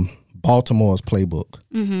Baltimore's playbook.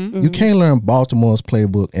 You can't learn Baltimore's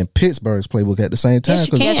playbook and Pittsburgh's playbook at the same time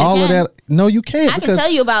Yes, you can. all Yes, of you that. No, you can't. I can because tell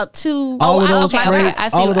you about two. all of those, okay, phrases, I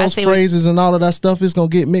see all of what- I those see what- phrases and all of that stuff is gonna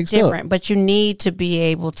get mixed up. Different, but you need to be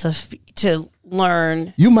able to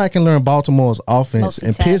learn. You might can learn Baltimore's offense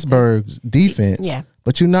and Multitasking. Pittsburgh's defense. Yeah.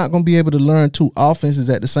 But you're not going to be able to learn two offenses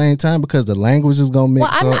at the same time because the language is going to mix Well,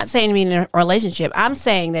 I'm up. not saying to be in a relationship. I'm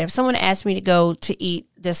saying that if someone asked me to go to eat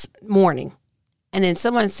this morning, and then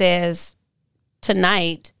someone says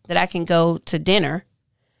tonight that I can go to dinner,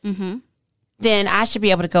 then I should be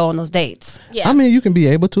able to go on those dates. Yeah. I mean, you can be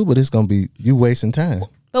able to, but it's going to be you wasting time.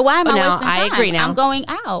 But why am I Now, wasting I time? agree now. I'm going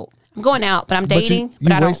out. I'm going out, but I'm dating, but,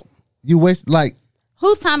 you I don't. waste, you waste, like,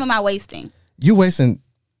 Whose time am I wasting? you wasting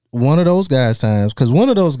one of those guys' times because one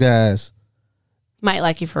of those guys Might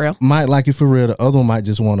like you for real. might like you for real. The other one might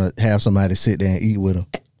just want to have somebody sit there and eat with them.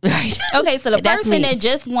 Right. Okay, so the That's person me. that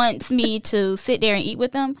just wants me to sit there and eat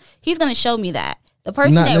with them, he's going to show me that. The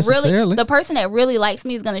person Not that necessarily. the person that really likes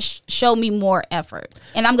me is going to show me more effort,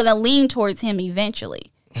 and I'm going to lean towards him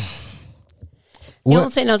eventually. You What? don't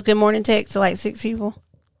send those good morning texts to like 6 people?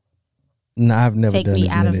 No, I've never Take done me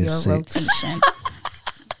as out of many your as 6. rotation.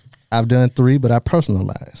 I've done 3, but I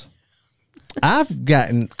personalize. I've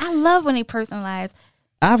gotten I love when they personalize.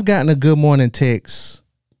 a good morning text.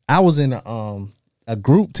 I was in a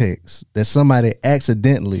group text that somebody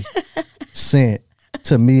accidentally sent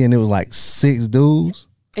to me, and it was like 6 dudes.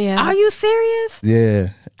 Yeah. Are you serious? Yeah,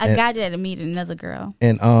 I got it to meet another girl.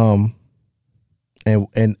 and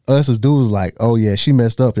us as dudes like, oh yeah, she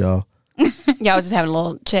messed up, y'all. Y'all was just having a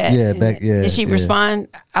little chat. Yeah, Did she yeah. respond?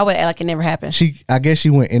 I would act like it never happened. I guess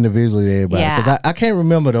she went individually to everybody Yeah. because I can't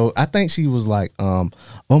remember though. I think she was like, oh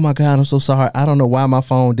my God, I'm so sorry. I don't know why my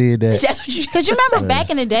phone did that. That's what you. Because you remember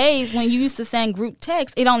back in the days when you used to send group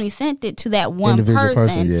text, it only sent it to that one Individual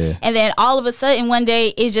person. yeah. And then all of a sudden one day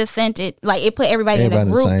it just sent it, like it put everybody in a Everybody in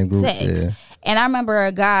the group, same group, text. yeah. And I remember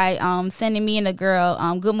a guy sending me and a girl,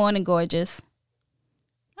 good morning, gorgeous.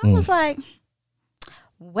 I was like,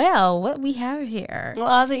 well, what we have here. Well,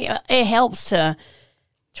 I think it helps to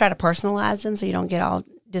try to personalize them so you don't get all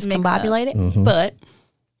discombobulated. Mm-hmm. But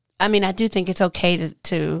I mean, I do think it's okay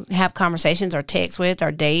to have conversations or text with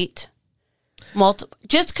or date.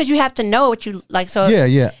 Just because you have to know what you like. So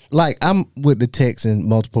Yeah. Like I'm with the texting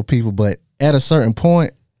multiple people, but at a certain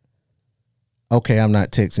point, okay, I'm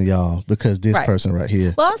not texting y'all because this Right. person right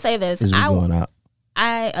here Well, I'll say this. is we going out.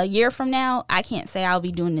 A year from now, I can't say I'll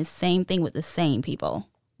be doing the same thing with the same people.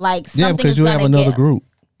 Like Yeah, something because is you have gonna another get group.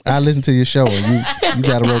 I listen to your show and you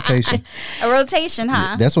got a rotation. a rotation,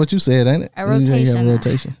 huh? That's what you said, ain't it? A You said you have rotation. a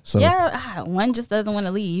rotation. So Yeah, one just doesn't want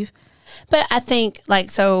to leave. But I think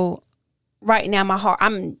so right now my heart,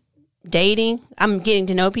 I'm dating, I'm getting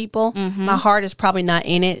to know people. Mm-hmm. My heart is probably not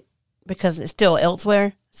in it because it's still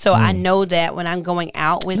elsewhere. So I know that when I'm going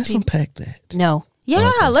out with let's people, unpack that. no.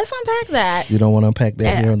 Yeah, let's unpack that. You don't want to unpack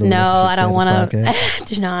that here on the No, I Relationship don't want Status to.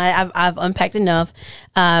 Podcast? Do not. I've unpacked enough,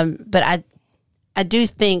 but I do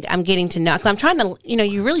think I'm getting to know. Cause I'm trying to,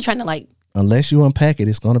 you're really trying to like. Unless you unpack it,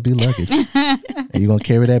 it's going to be luggage, and you're going to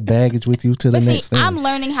carry that baggage with you to the But next see, thing. I'm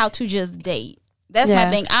learning how to just date. That's Yeah.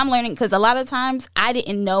 my thing. I'm learning because a lot of times I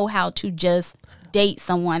didn't know how to just date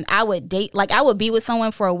someone. I would date, like I would be with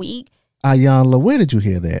someone for a week Ayanla, where did you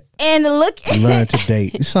hear that? and look Learn to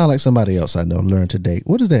date. You sound like somebody else I know. Learn to date.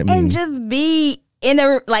 What does that mean? and just be in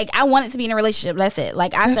I wanted to be in a relationship. That's it.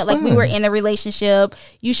 Like I That's felt like we fine. were in a relationship.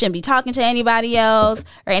 You shouldn't be talking to anybody else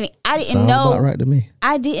or any. I didn't Sounds know. about right to me.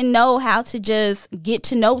 I didn't know how to just get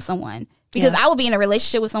to know someone because I would be in a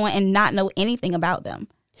relationship with someone and not know anything about them.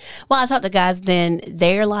 Well, I talk to guys. Then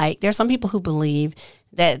they're like, there's some people who believe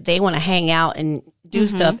that they want to hang out and do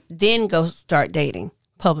stuff, then go start dating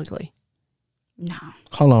publicly. No.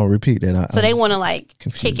 Hold on, repeat that. So they want to like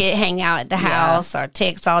kick it, hang out at the house or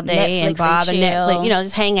text all day Netflix and bother and chill. Netflix,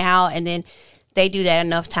 just hang out. And then they do that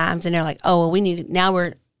enough times and they're like, oh, well, we need now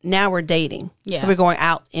we're dating. Yeah. We're going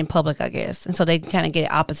out in public, I guess. And so they kind of get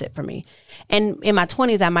it opposite for me. And in my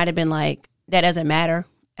 20s, I might have been like, that doesn't matter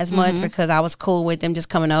as much because I was cool with them just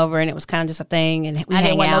coming over and it was kind of just a thing. And we I didn't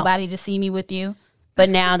hang want out. nobody to see me with you. But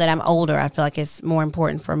now that I'm older, I feel like it's more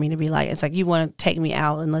important for me to be like, it's like, you want to take me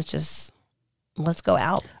out and let's go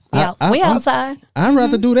out. We outside. I'd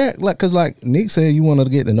rather do that, like, because like Nick said, you want to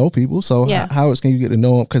get to know people. So how else can you get to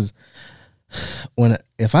know them? Because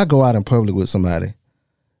if I go out in public with somebody,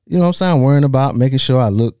 you know what I'm saying, I'm worrying about making sure I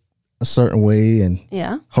look a certain way and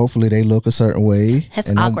hopefully they look a certain way. That's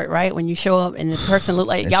and awkward, right? When you show up and the person look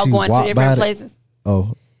like y'all she going to walk different by places.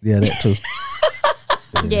 Oh, yeah, that too.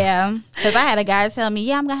 Yeah. Because I had a guy tell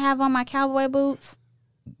me, I'm going to have on my cowboy boots.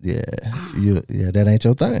 Yeah, that ain't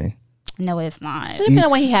your thing. No, it's not. It depends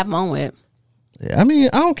on what he have them on with. Yeah, I mean,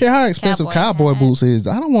 I don't care how expensive cowboy boots is.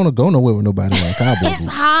 I don't want to go nowhere with nobody wearing cowboy boots.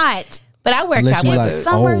 It's hot. But I wear Unless cowboy you like boots.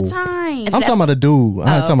 Summertime. I'm talking about a dude.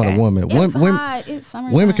 I'm talking about a woman. It's hot. It's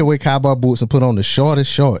summertime. Women can wear cowboy boots and put on the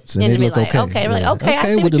shortest shorts, and they look like, okay. Okay, like, okay,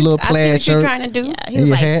 I see with the little plaid shirt, trying to do. Yeah, he and was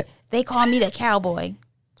your like, hat. they call me the cowboy.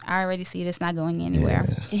 I already see this not going anywhere.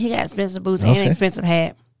 He got expensive boots and an expensive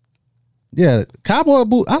hat. Yeah, cowboy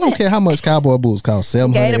boot. I don't care how much cowboy boots cost,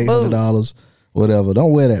 $700, $800, whatever.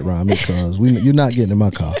 Don't wear that around me because you're not getting in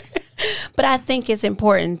my car. But I think it's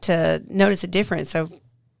important to notice a difference. So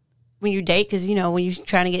when you date, because when you're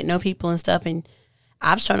trying to get to know people and stuff, and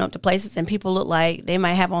I've shown up to places and people look like they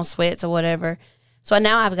might have on sweats or whatever. So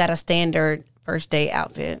now I've got a standard first date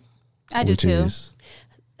outfit. I do too.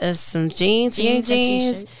 Some jeans,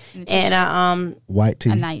 and a white tee,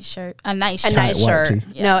 a nice shirt, a nice shirt.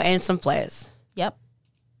 No, and some flats. Yep.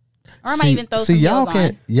 Or I might even throw some y'all heels can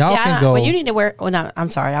on. y'all can go. Well, you need to wear. Well, no, I'm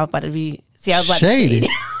sorry. I was about to be. See, I was about shady.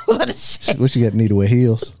 to shade. What you need to wear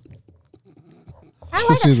heels? I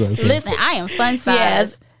like it. Listen, I am fun size.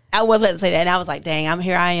 Yes, I was about to say that, and I was like, "Dang,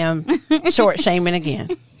 I am short shaming again."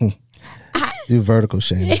 You're vertical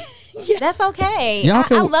shaming. That's okay.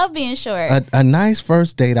 I love being short. A nice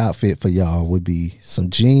first date outfit for y'all would be some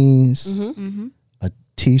jeans, a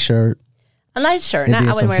t-shirt, a nice shirt.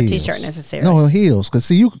 I wouldn't wear a t-shirt necessarily. No, heels. Because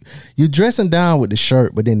see, you're dressing down with the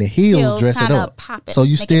shirt, but then the heels dress it up. So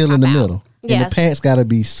you still in the middle. Yes. And the pants got to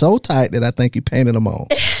be so tight that I think you painted them on.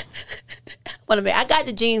 I got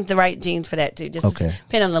the right jeans for that too. Just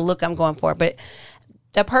depending on the look I'm going for. But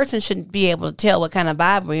the person should be able to tell what kind of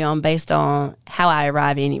vibe we're on based on how I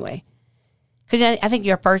arrive anyway. Because I think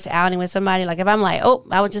your first outing with somebody, like if I'm like, oh,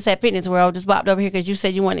 I was just at Fitness World, just bopped over here because you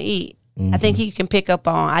said you want to eat. I think he can pick up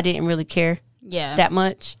on I didn't really care that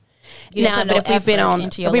much. Now, but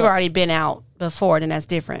if we've already been out before, then that's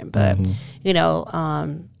different. But, but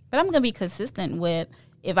I'm going to be consistent with,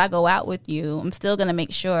 if I go out with you, I'm still going to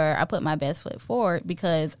make sure I put my best foot forward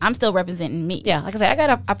because I'm still representing me. Yeah, like I said, I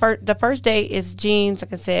got the first date is jeans.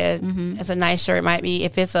 Like I said, it's a nice shirt. It might be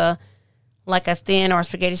if it's like a thin or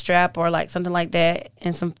spaghetti strap or like something like that,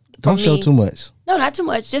 and some. Don't show too much. No, not too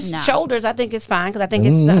much. Just shoulders. I think it's fine because I think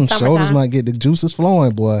it's summertime. Shoulders might get the juices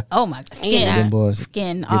flowing, boy. Oh my God, skin, get them boys,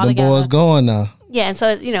 skin, get all them together. boys going now. Yeah, and so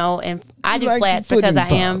and I do flats because I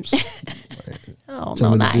am. Oh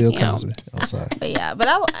no, not him. I'm sorry. But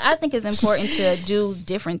I think it's important to do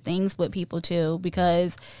different things with people too,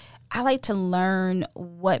 because I like to learn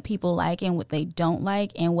what people like and what they don't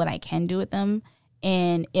like and what I can do with them.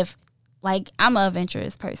 And if I'm an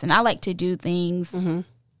adventurous person, I like to do things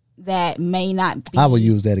that may not be. I will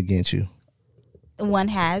use that against you. One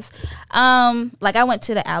has. Like I went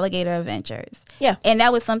to the alligator adventures. Yeah. And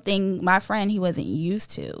that was something my friend, he wasn't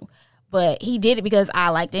used to. But he did it because I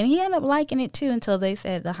liked it. And he ended up liking it too until they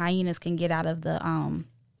said the hyenas can get out of the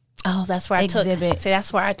Oh, that's where exhibit. I took. See,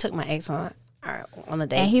 that's where I took my ex on the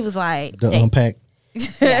date. And he was like, the unpack.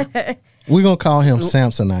 Yeah. We're gonna call him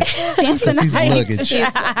Samsonite. He's luggage.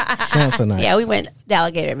 Samsonite. Yeah, we went to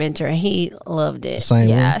Alligator Adventure and he loved it. Same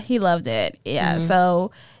yeah, way? he loved it. Yeah.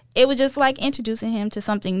 So it was just like introducing him to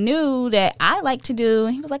something new that I like to do.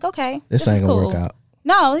 And he was like, okay, this ain't gonna work out.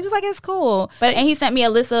 No, he was like, it's cool. And he sent me a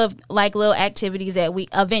list of like little activities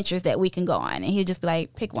adventures that we can go on. And he'd just be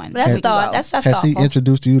like, pick one. But that's thought. That's Has thoughtful. he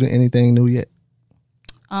introduced you to anything new yet?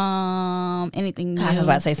 Anything new? Gosh, I was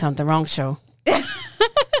about to say something. Wrong show.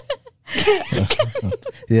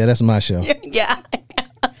 Yeah, that's my show. Yeah.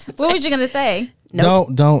 What was you going to say?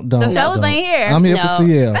 Don't. The fellas ain't here. I'm here for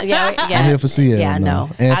CL. Yeah, I'm here for CL. Yeah, no.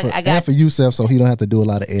 And for Yusef, so he don't have to do a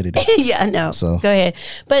lot of editing. Yeah, no. So go ahead.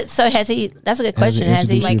 But so has he? That's a good question. Has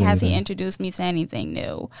he introduced me to anything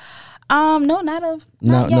new? No,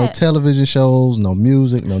 no television shows, no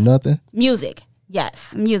music, no nothing. Music.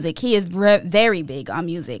 Yes, music. He is very big on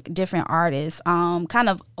music, different artists. Kind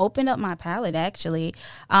of opened up my palette, actually.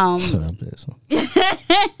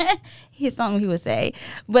 He's something he would say.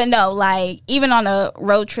 But no, like, even on a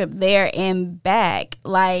road trip there and back,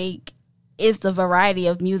 like, it's the variety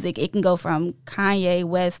of music. It can go from Kanye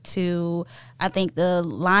West to, I think, the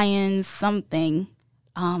Lions something.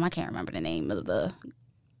 I can't remember the name of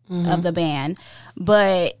the band.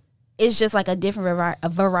 But it's just like a different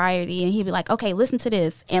variety, and he'd be like, "Okay, listen to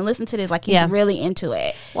this and listen to this." Like he's really into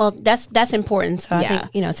it. Well, that's important. So I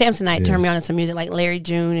think Samsonite turned me on to some music like Larry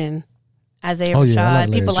June and Isaiah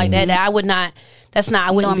Rashad, people like that. That I would not. That's not.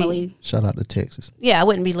 I wouldn't normally. Shout out to Texas. Yeah, I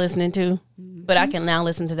wouldn't be listening to, but I can now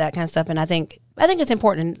listen to that kind of stuff, and I think it's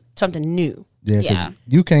important, something new. Yeah,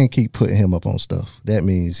 you can't keep putting him up on stuff. That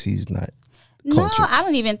means he's not. Culture. No, I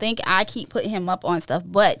don't even think I keep putting him up on stuff,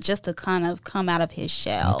 but just to kind of come out of his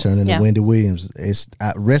shell. Turning to Wendy Williams, it's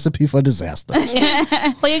a recipe for disaster.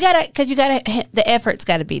 Well, you gotta the effort's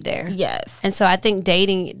got to be there. Yes, and so I think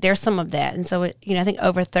dating, there's some of that, and so I think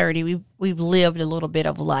over 30, we've lived a little bit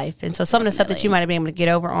of life, and so some of the stuff that you might have been able to get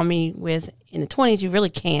over on me with in the 20s, you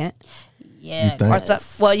really can't. Yeah,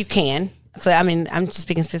 you can. So, I mean, I'm just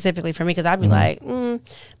speaking specifically for me because I'd be like,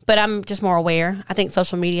 but I'm just more aware. I think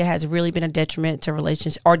social media has really been a detriment to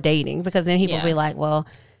relationships or dating because then people be like, well,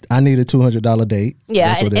 I need a $200 date.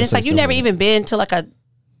 Yeah, and it's like you've never even been to like a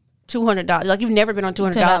 $200, like you've never been on a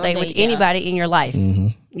 $200 date with anybody in your life.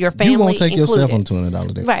 Your family, you won't take included. yourself on a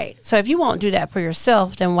 $200 date, right? So if you won't do that for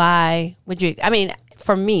yourself, then why would you? I mean,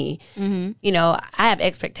 for me, I have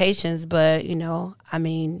expectations, but I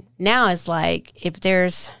mean, now it's like if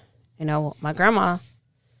there's. My grandma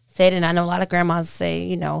said, and I know a lot of grandmas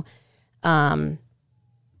say, a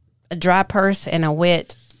dry purse and a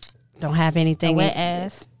wet don't have anything. A wet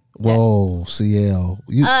ass. Whoa, CL.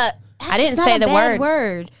 I didn't say the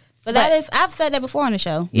word. But that is, I've said that before on the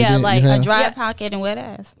show. Yeah, like a dry pocket and wet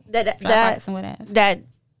ass. Dry pockets and wet ass. That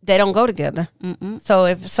they don't go together.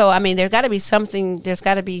 So I mean, there's got to be something. There's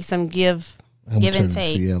got to be some give and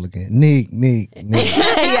take. CL again. Nick. Nick.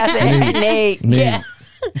 Yeah.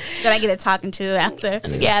 That I get a talking to after.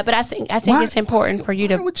 Yeah, but I think it's important for you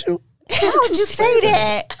to. Why would you say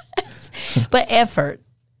that? But effort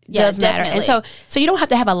does matter, and so you don't have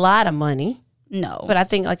to have a lot of money. No, but I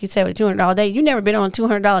think, like you said, with $200 a day, you never been on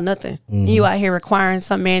 $200 nothing. You out here requiring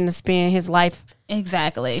some man to spend his life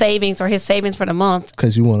savings or his savings for the month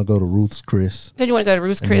because you want to go to Ruth's Chris. Because you want to go to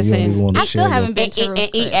Ruth's Chris and I still haven't been to and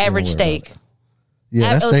eat average steak.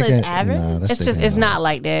 Yeah, that's steak ain't average. Nah, that's it's just it's not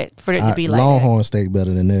like that for it to be like Longhorn that. Steak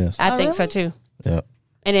better than this. I think so too. Yeah.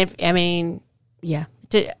 And the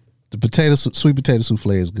sweet potato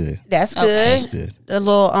souffle is good. That's good. That's good. The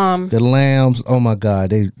little the lambs. Oh my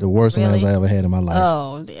God, they the worst lambs I ever had in my life.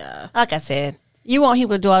 Oh yeah. Like I said, you want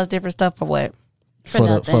people to do all this different stuff for what? For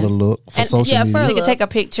the look, for social media. So you can take a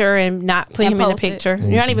picture and not put him in the picture.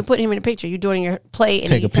 You're not even putting him in the picture. You're doing your plate.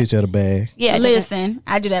 Take a picture of the bag. Yeah. Listen,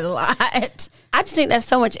 I do that a lot. I just think that's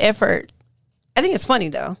so much effort. I think it's funny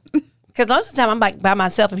though, because most of the time I'm like by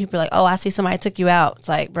myself and people are like, "Oh, I see somebody took you out." It's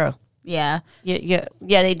like, bro. Yeah,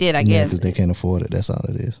 they did. I guess because they can't afford it. That's all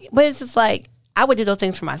it is. But it's just like I would do those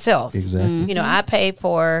things for myself. Exactly. I pay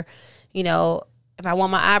for, if I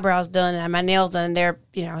want my eyebrows done and my nails done, they're,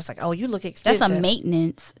 it's like, oh, you look expensive. That's a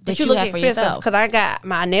maintenance that you look have for yourself. Because I got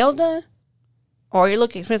my nails done, or you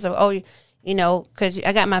look expensive. Oh, because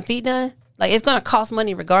I got my feet done. Like it's gonna cost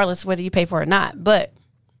money regardless whether you pay for it or not. But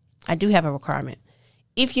I do have a requirement.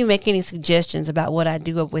 If you make any suggestions about what I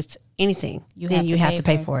do with anything, you have to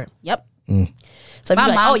pay for it. Yep. So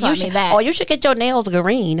my mom taught me that. Oh, you should get your nails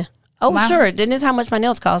green. Oh, sure. Then this is how much my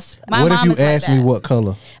nails cost. What if you ask me what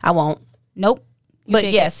color? I won't. Nope.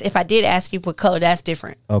 But yes, if I did ask you what color, that's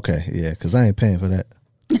different. Okay, yeah, because I ain't paying for that.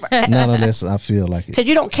 None of this, I feel like it. Because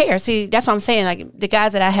you don't care. See, that's what I'm saying. Like the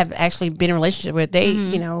guys that I have actually been in a relationship with, they,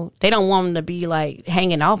 they don't want them to be like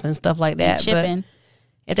hanging off and stuff like that. Chipping. But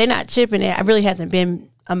if they're not chipping, it really hasn't been,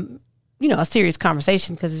 a serious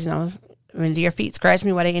conversation. Because when your feet scratch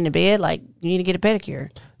me while they're in the bed, like you need to get a pedicure.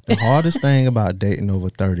 The hardest thing about dating over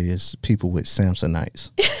 30 is people with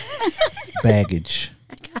Samsonites. Baggage.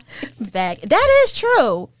 That is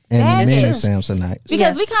true. And many Samsonites.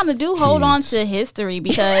 Because we kind of do hold on to history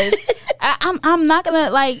because I'm not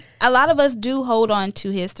going to a lot of us do hold on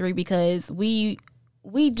to history because we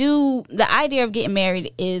do, the idea of getting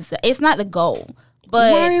married it's not the goal.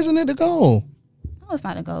 But why isn't it the goal? it's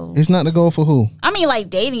not a goal. It's not the goal for who? I mean, like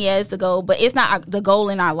dating is the goal, but it's not the goal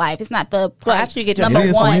in our life. It's not the after you get to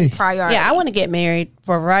number one me. priority. Yeah, I want to get married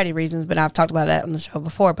for a variety of reasons, but I've talked about that on the show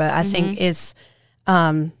before. But I think it's,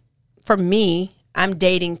 for me, I'm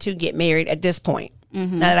dating to get married at this point.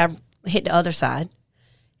 Now that I've hit the other side,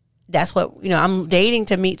 that's what, I'm dating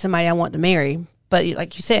to meet somebody I want to marry. But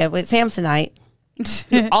like you said, with Samsonite,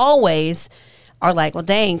 you always are like, well,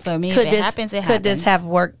 dang, For me, could if it this happens, it could happens. this have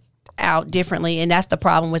worked out differently? And that's the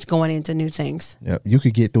problem with going into new things. Yep. You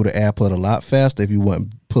could get through the airport a lot faster if you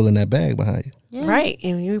weren't pulling that bag behind you. Yeah. Right.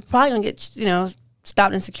 And you're probably going to get,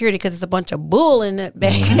 stopped in security because it's a bunch of bull in that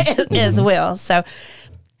bag as well. So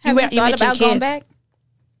Have you thought mentioned about going kids. back?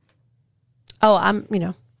 Oh,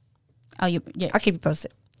 Oh, yeah. I'll keep you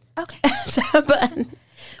posted. Okay.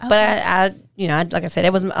 But I like I said,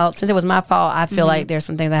 it was since it was my fault. I feel like there's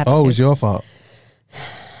some things I have to Oh, it do. was your fault.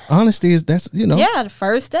 Honesty is Yeah, the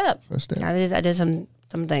first step. first step. I did some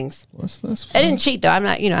things. That's I didn't cheat though. I'm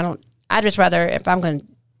not. I'd just rather if I'm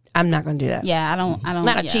not going to do that. Yeah, I don't. I'm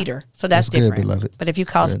not a cheater, so that's That's good, different. beloved. But if you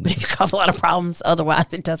cause a lot of problems, otherwise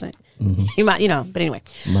it doesn't. You might, But anyway,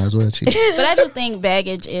 Might as well cheat. But I do think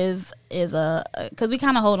baggage is because we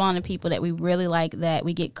kind of hold on to people that we really like, that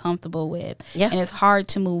we get comfortable with. Yeah. And it's hard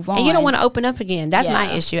to move on. and you don't want to open up again. That's my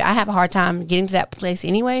Yeah. issue. I have a hard time getting to that place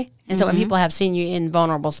anyway. And so when people have seen you in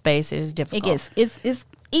vulnerable space, it is It difficult. it's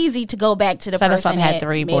easy to go back to the So that's person why I've had that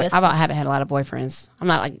 3 made boys. us- I haven't had a lot of boyfriends. I'm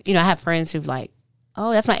not like, I have friends who've like,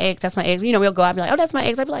 oh, that's my ex. That's my ex. We'll go out and be like, oh, that's my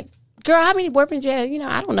ex. I'd be like, girl, how many boyfriends you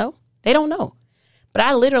have? I don't know. They don't know. But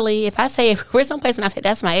I literally, if I say, if we're someplace and I say,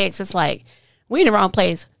 that's my ex, it's like, we in the wrong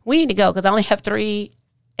place. We need to go because I only have 3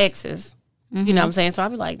 exes. You know what I'm saying? So I'd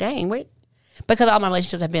be like, dang, wait. Because all my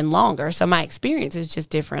relationships have been longer. So my experience is just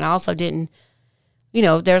different. I also didn't,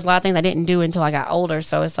 there's a lot of things I didn't do until I got older.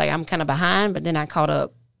 So it's like I'm kind of behind, but then I caught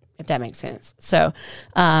up, if that makes sense. So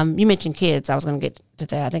you mentioned kids. I was going to get to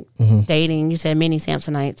that. I think dating, you said many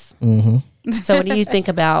Samsonites. So what do you think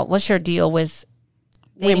about, what's your deal with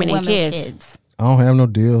dating women and kids? I don't have no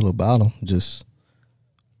deal about them. Just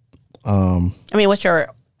What's your...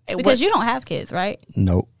 Because you don't have kids, right?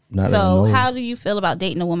 nope. Not that I So know. how do you feel about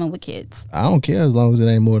dating a woman with kids? I don't care as long as it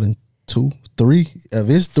ain't more than 2, 3. If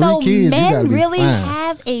it's 3 So kids, you gotta men be really fine.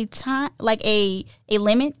 have a time, like a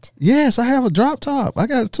limit. Yes, I have a drop top. I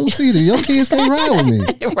got a 2-seater. Your kids can't ride with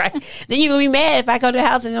me. Right. Then you're going to be mad if I go to the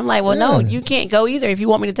house and I'm like, well, no, Yeah. you can't go either if you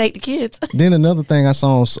want me to take the kids. Then another thing I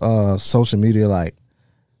saw on social media, like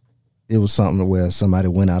it was something where somebody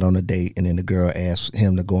went out on a date and then the girl asked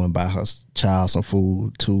him to go and buy her child some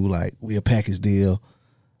food too, like we a package deal.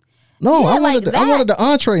 No, Yeah, I like I wanted the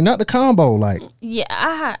entree, not the combo. Like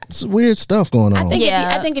Yeah, it's weird stuff going on. Yeah.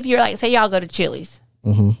 I think if you're like, say y'all go to Chili's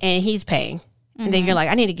and he's paying, and then you're like,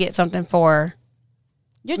 I need to get something for...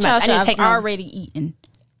 your I child need should to have take him. already eaten.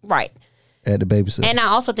 Right. At the babysitter. And I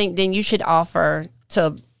also think then you should offer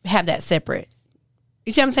to have that separate.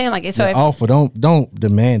 You see what I'm saying? Like, so The if, offer, don't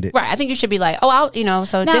demand it. right, I think you should be like, oh,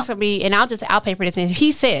 so Now- this will be, and I'll pay for this. And if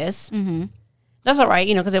he says, that's all right,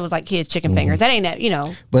 because it was like kids chicken fingers. That ain't that,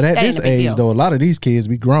 But at that ain't this a big age, deal. though, a lot of these kids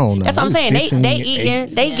be grown now. That's what I'm saying. 15, They 8.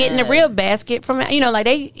 eating, they getting the real basket from, like they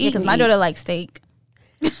Yeah, eating. because my daughter likes steak.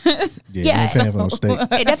 Yeah, Yeah. you ain't paying for no steak.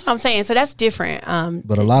 Hey, that's what I'm saying. So that's different.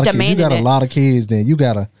 But a lot of kids, you got a lot of kids, then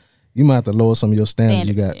you might have to lower some of your standards.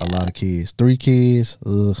 You got a lot of kids. 3 kids,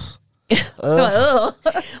 ugh. Well,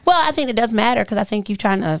 I think it does matter because I think you're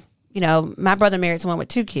trying to, my brother married someone with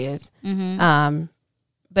 2 kids.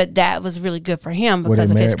 But that was really good for him Were they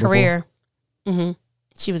because of his married before? career.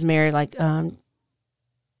 She was married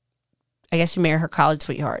I guess she married her college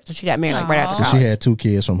sweetheart. So she got married right after So college. she had 2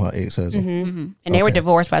 kids from her ex-husband. And they were Okay.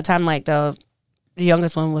 divorced by the time the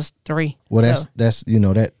youngest one was 3. Well, So- that's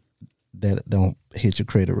that don't hit your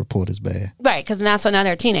credit report as bad. right, because now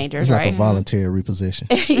they're teenagers, It's like right? a voluntary repossession.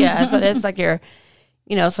 Yeah, so that's like so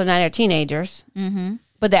now they're teenagers.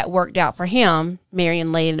 But that worked out for him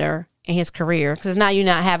marrying later in his career because now you're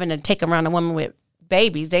not having to take around a woman with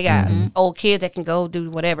babies. They got old kids that can go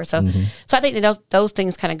do whatever. So, so I think that those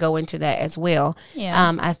things kind of go into that as well.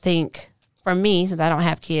 Yeah. I think for me, since I don't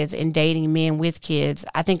have kids and dating men with kids,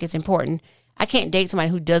 I think it's important. I can't date somebody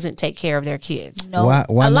who doesn't take care of their kids. No, Why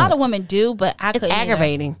a lot not? of women do, but I It's couldn't either.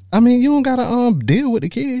 aggravating. I mean, you don't gotta deal with the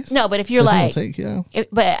kids. No, but if you're 'Cause he like, don't take care.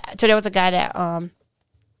 so there was a guy that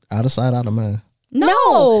Out of sight, out of mind.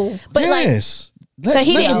 No, but like. Yes. So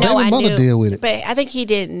he let didn't the know baby I mother knew, deal with it. but I think he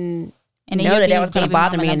didn't And then know you'll that be that his was going to baby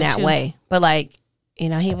bother mama me in number that 2. way. But like,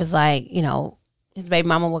 he was like, his baby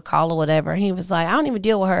mama would call or whatever. He was like, I don't even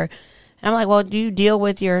deal with her. And I'm like, well, do you deal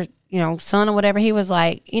with your, son or whatever? He was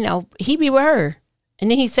like, he be with her. And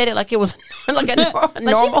then he said it like it was like a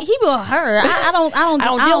normal. He with her. I don't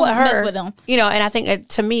deal with her. Mess with him. You know, and I think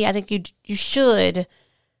to me, I think you should,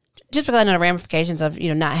 just because I know the ramifications of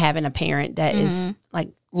not having a parent that is like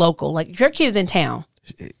local. Like if your kid is in town,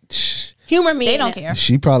 humor me. They don't care.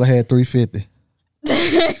 She probably had $350.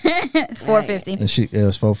 $450. And it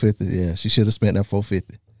was $450. Yeah, she should have spent that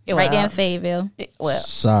 $450. Right there in Fayetteville. Well,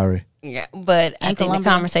 sorry. Yeah, but I think the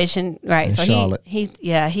conversation, right? In so Charlotte. he,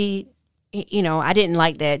 I didn't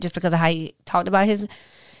like that just because of how he talked about his,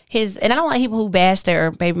 and I don't like people who bash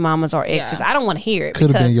their baby mamas or exes. I don't want to hear it.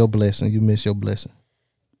 Could have been your blessing. You missed your blessing.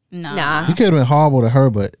 Nah. You could have been horrible to her,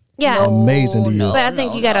 but amazing to you. But I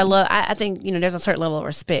think you gotta love. I think there's a certain level of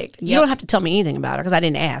respect. You don't have to tell me anything about her because I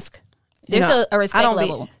didn't ask. There's a respect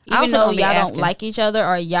level. Even though y'all don't like each other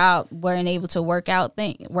or y'all weren't able to work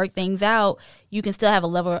things out, you can still have a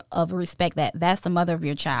level of respect that's the mother of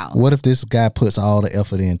your child. What if this guy puts all the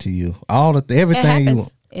effort into you? Everything you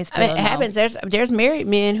want? It happens. There's married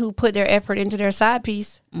men who put their effort into their side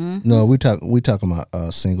piece. Mm-hmm. No, we talking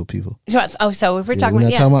about single people. So if we're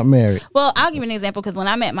talking about married. Well, I'll give you an example because when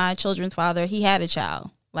I met my children's father, he had a child.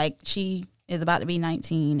 Like she is about to be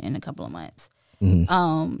 19 in a couple of months.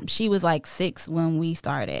 Mm-hmm. She was like 6 when we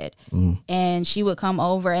started, and she would come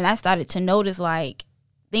over, and I started to notice like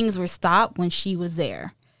things were stopped when she was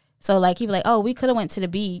there. So like he'd be like, "Oh, we could have went to the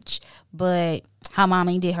beach, but how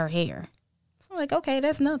mommy did her hair." I'm like, "Okay,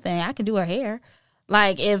 that's nothing. I can do her hair."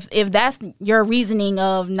 Like if that's your reasoning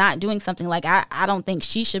of not doing something, like I don't think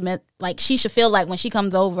she should feel like when she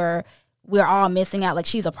comes over, we're all missing out. Like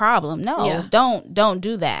she's a problem. No, don't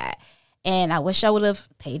do that. And I wish I would have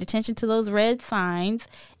paid attention to those red signs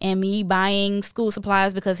and me buying school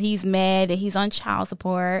supplies because he's mad that he's on child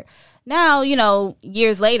support. Now,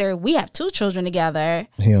 years later, we have 2 children together.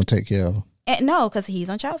 He don't take care of them. And no, because he's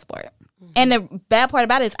on child support. Mm-hmm. And the bad part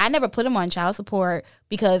about it is I never put him on child support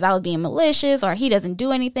because I was being malicious or he doesn't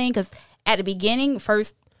do anything. Because at the beginning,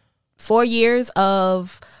 first 4 years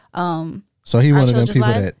of so he one of them people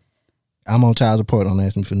that I'm on child support, don't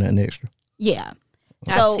ask me for nothing extra. Yeah.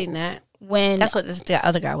 I've seen that. That's what the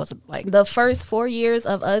other guy was like. The first 4 years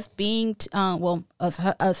of us being,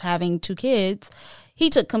 us having 2 kids,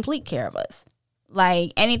 he took complete care of us.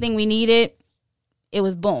 Like anything we needed, it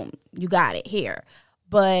was boom, you got it here.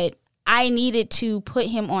 But I needed to put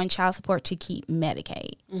him on child support to keep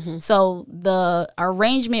Medicaid. Mm-hmm. So the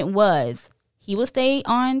arrangement was he would stay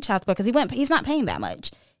on child support because he's not paying that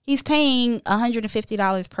much. He's paying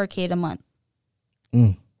 $150 per kid a month.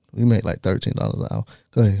 We make like $13 an hour.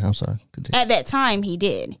 Go ahead. I'm sorry. Continue. At that time, he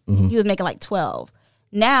did. Mm-hmm. He was making like $12.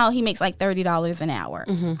 Now he makes like $30 an hour.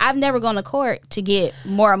 Mm-hmm. I've never gone to court to get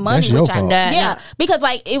more money. That's your fault. Because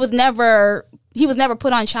like he was never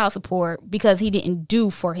put on child support because he didn't do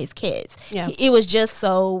for his kids. Yeah. It was just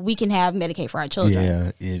so we can have Medicaid for our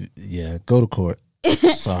children. Yeah. Go to court.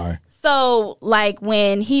 Sorry. So like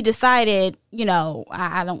when he decided,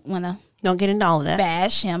 I don't get into all of that,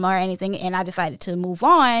 bash him or anything, and I decided to move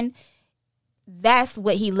on, that's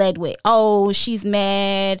what he led with. Oh, she's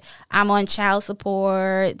mad, I'm on child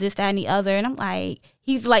support, this, that, and the other. And I'm like,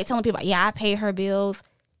 he's like telling people, yeah, I pay her bills.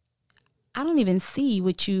 I don't even see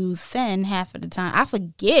what you send half of the time. I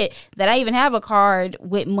forget that I even have a card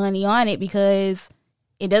with money on it because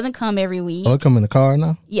it doesn't come every week. Oh, it come in the card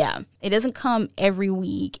now? Yeah, it doesn't come every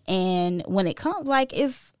week. And when it comes, like,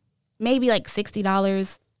 it's maybe like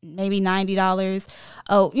 $60, maybe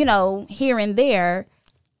 $90, here and there.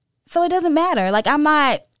 So it doesn't matter. Like, I'm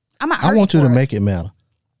not I want you to make it matter.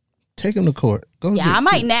 Take him to court. I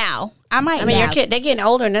might now. I mean, your kid, they're getting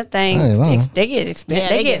older and that thing, they get expensive.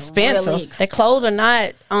 They get expensive. Really Their clothes are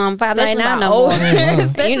not $5.99 no more.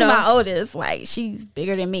 Especially my oldest. Like, she's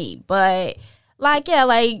bigger than me. But,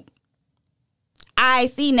 I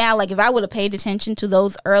see now, like, if I would have paid attention to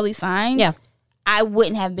those early signs, I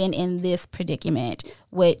wouldn't have been in this predicament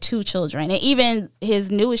with 2 children. And even his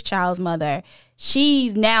newest child's mother, she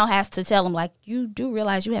now has to tell him, like, you do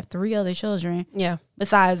realize you have 3 other children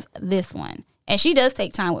besides this one. And she does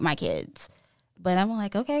take time with my kids. But I'm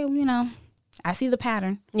like, okay, I see the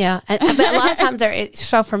pattern. Yeah. But a lot of times,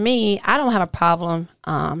 so for me, I don't have a problem.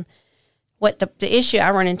 What the issue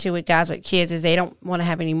I run into with guys with kids is they don't want to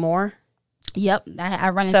have any more. Yep, I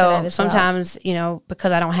run into that as sometimes,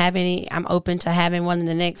 because I don't have any, I'm open to having one in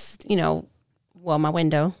the next, my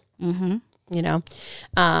window,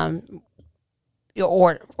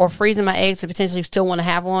 or freezing my eggs to potentially still want to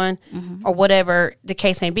have one, or whatever the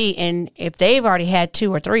case may be. And if they've already had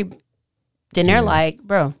 2 or 3, then they're like,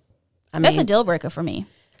 bro, that's a deal breaker for me.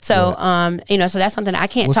 So, so that's something I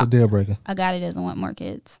can't What's a deal breaker? A guy that doesn't want more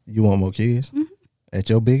kids. You want more kids? Mm-hmm. At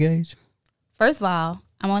your big age? First of all,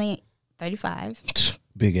 I'm only 35.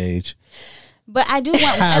 big age. But I do want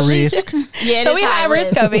high risk. Yeah, so we high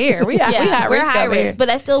risk over here. We high risk over here. But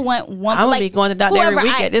I still want one. I'm gonna be going to the doctor every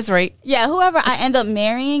week at this rate. Yeah, whoever I end up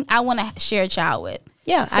marrying, I want to share a child with.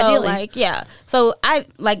 Yeah, so ideally. So I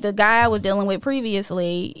like the guy I was dealing with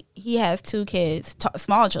previously. He has 2 kids,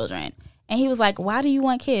 small children, and he was like, "Why do you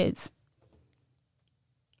want kids?"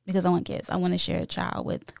 Because I want kids. I want to share a child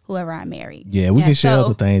with whoever I marry. Yeah, we can share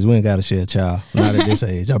other things. We ain't got to share a child. Not at this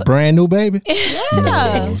age. A brand new baby? Yeah.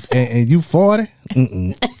 No. And you 40?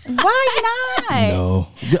 Why not? No.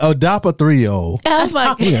 Adopt a 3-year-old. That's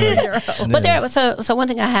my But so one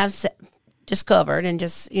thing I have discovered and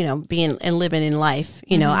just, being and living in life,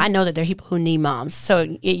 I know that there are people who need moms. So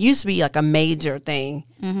it used to be like a major thing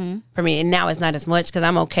for me. And now it's not as much because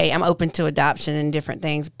I'm okay. I'm open to adoption and different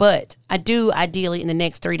things. But I do ideally in the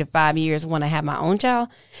next 3 to 5 years want to have my own child.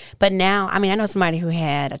 But now, I know somebody who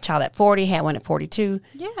had a child at 40, had one at 42.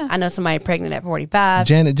 Yeah. I know somebody pregnant at 45.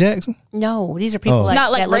 Janet Jackson? No, these are people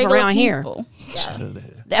that live around people. Here.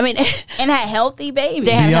 Yeah. And had healthy babies.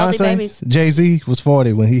 They had healthy babies. Jay-Z was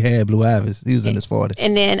 40 when he had Blue Ivys. He was in his 40s.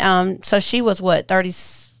 And then, so she was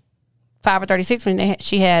 35 or 36 when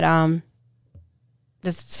she had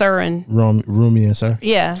this Sir and Rumi and Sir.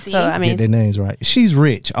 Yeah. See? So get their names right. She's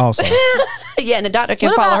rich also. Yeah, and the doctor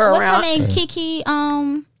can follow her around. What's her name? Kiki.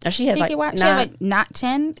 She has Kiki like 9. She has like not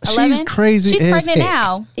 10, 11. She's crazy. She's pregnant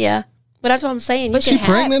now. Yeah. But that's what I'm saying. But she's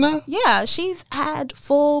pregnant now? Yeah, she's had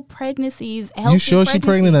full pregnancies. You sure she's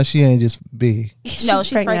pregnant or she ain't just big? No,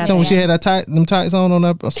 she's pregnant. So when she had them tights on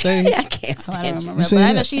up stage? I can't stand I don't remember. But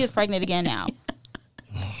I know she is pregnant again now.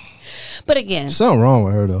 But again, something wrong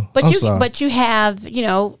with her though. But you have, it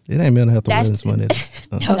ain't mental health awareness money.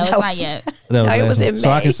 No, it's not yet. It was in May.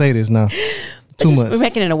 So I can say this now. Too much. We're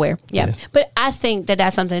making it aware. Yeah. But I think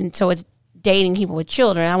that's something. So it's dating people with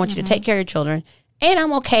children. I want you to take care of your children. And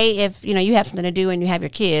I'm okay if, you have something to do and you have your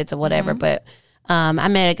kids or whatever. But I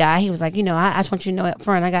met a guy. He was like, I just want you to know up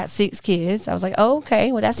front, I got 6 kids. I was like, oh,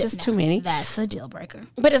 okay. Well, that's just too many. That's a deal breaker.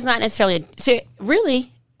 But it's not necessarily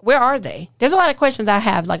really, where are they? There's a lot of questions I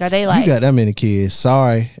have. Like, are they like... You got that many kids.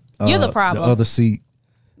 Sorry. You're the problem. The other seat.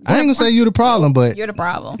 I ain't gonna say you're the problem, but you're the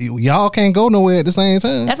problem. Y'all can't go nowhere at the same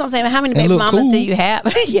time. That's what I'm saying. How many baby mamas do you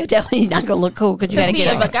have? You're definitely not gonna look cool because you gotta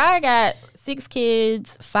get If a guy got 6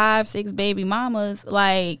 kids, 5, 6 baby mamas,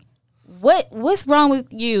 like... What's wrong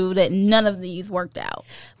with you that none of these worked out?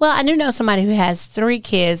 Well, I do know somebody who has 3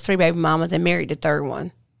 kids, 3 baby mamas, and married the third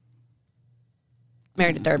one.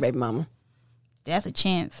 Married the third baby mama. That's a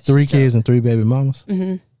chance. 3 kids and 3 baby mamas.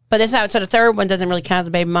 Mm-hmm. But that's not. So the third one doesn't really count as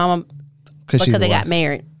a baby mama because they got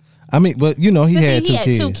married. I mean, but he had 2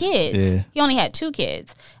 kids. 2 kids. Yeah. He only had 2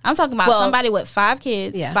 kids. I'm talking about somebody with 5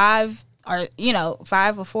 kids, 5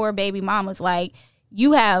 or 4 baby mamas. Like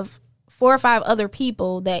you have 4 or 5 other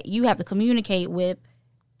people that you have to communicate with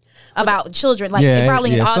about children. Like they're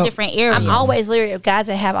probably in all different areas. I'm always leery of guys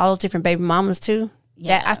that have all those different baby mamas too.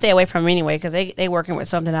 Yeah, I stay away from them anyway because they working with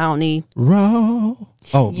something I don't need. Wrong.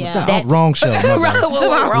 Oh, wrong show.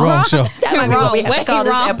 Wrong show. That might be what we have to call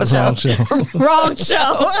this episode. Wrong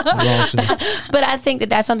show. But I think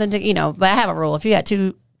that's something to But I have a rule: if you got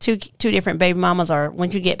two different baby mamas, or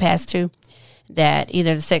once you get past 2, that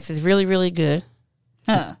either the sex is really really good.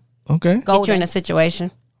 Okay. Get you in a situation.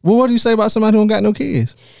 Well, what do you say about somebody who don't got no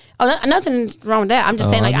kids? Oh, nothing's wrong with that. I'm just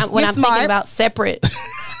saying, when I'm thinking about separate,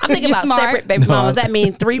 I'm thinking about separate baby mamas. That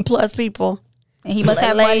means 3+ people. And he must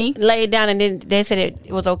have money. Laid down, and then they said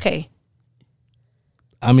it was okay.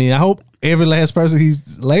 I mean, I hope every last person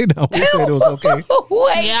he's laid down with said it was okay.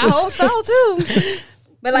 Wait. Yeah, I hope so too.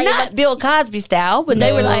 But not Bill Cosby style, but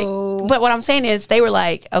they were like, but what I'm saying is they were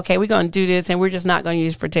like, okay, we're going to do this and we're just not going to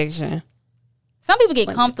use protection. Some people get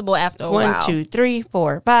comfortable after a while. 1, 2, 3,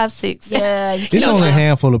 4, 5, 6. Yeah. It's only a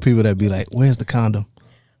handful of people that be like, where's the condom?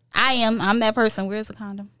 I'm that person. Where's the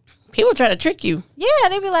condom? People try to trick you. Yeah,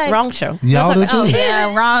 they be like, wrong show. Y'all do too? Oh,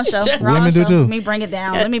 yeah, wrong show. Women do too. Let me bring it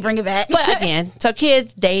down. Let me bring it back. But again, so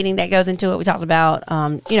kids, dating, that goes into it. We talked about,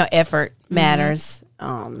 effort matters.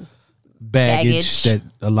 Baggage that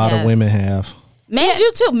a lot of women have. Men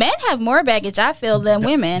do too. Men have more baggage, I feel, than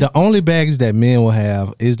women. The only baggage that men will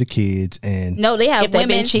have is the kids, and no, they have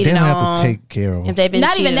women. They don't have to take care of them. If they've been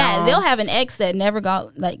not even that, on. they'll have an ex that never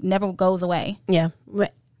goes away. Yeah,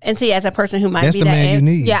 and see, as a person who might That's be the that man ex, you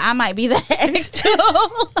need. Yeah, I might be that ex too.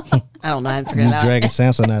 I don't know how to figure it out. Dragging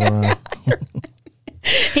Samson out around.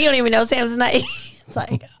 He don't even know Samson's not. It's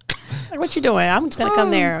like, what you doing? I'm just gonna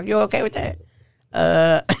come there. You okay with that?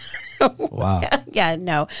 Wow. Yeah,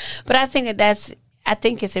 no, but I think I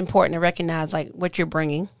think it's important to recognize like what you're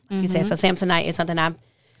bringing. You said so. Samsonite is something I'm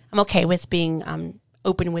okay with being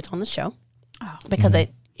open with on the show because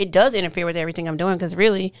it does interfere with everything I'm doing because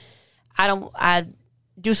really, I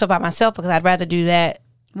do so by myself because I'd rather do that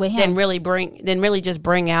with him than really just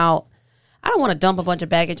bring out. I don't want to dump a bunch of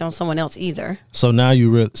baggage on someone else either. So now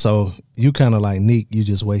you kind of like Neek. You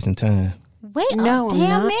just wasting time. Wait a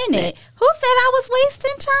damn minute. Who said I was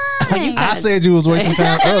wasting time? I said you was wasting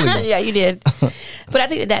time earlier. Yeah, you did. But I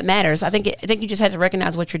think that matters. I think you just have to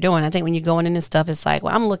recognize what you're doing. I think when you're going in and stuff, it's like,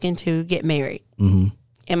 well, I'm looking to get married. Mm-hmm.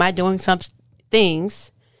 Am I doing some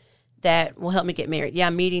things that will help me get married? Yeah,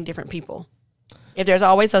 I'm meeting different people. If there's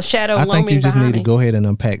always a shadow looming behind me. I think you just need to go ahead and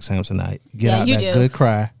unpack Samsonite. Get out that good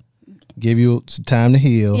cry. Give you some time to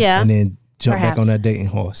heal. Yeah. And then jump back on that dating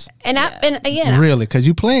horse. And again, really, because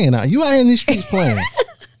you playing out. You out here in these streets playing.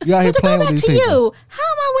 You out here playing with these people. You. How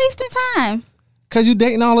am I wasting time? Because you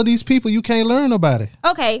dating all of these people. You can't learn about it.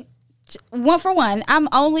 Okay. One for one, I'm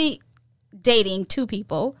only dating 2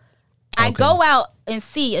 people. Okay. I go out and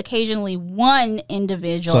see occasionally one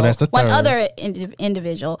individual. So that's the third. One other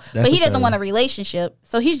individual. But he doesn't want a relationship.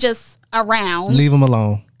 So he's just around. Leave him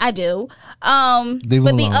alone. I do. But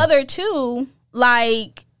the other 2,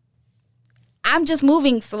 like, I'm just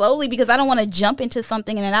moving slowly because I don't want to jump into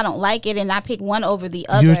something and then I don't like it and I pick one over the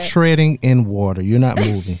other. You're treading in water. You're not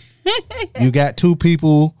moving. You got 2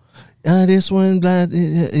 people. This one, blah,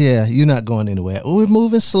 yeah, you're not going anywhere. We're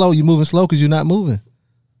moving slow. You're moving slow because you're not moving.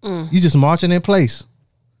 You're just marching in place.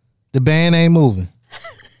 The band ain't moving.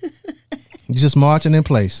 You're just marching in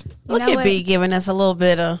place. Look at B giving us a little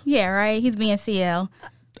bit of... Yeah, right? He's being CL.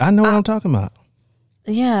 I know what I'm talking about.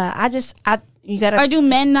 Yeah, you gotta... Or do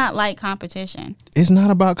men not like competition? It's not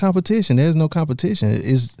about competition. There's no competition.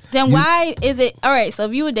 Why is it... All right, so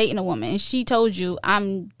if you were dating a woman and she told you,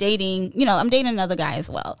 I'm dating another guy as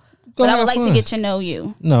well. But I would like to get to know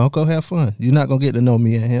you. No, go have fun. You're not going to get to know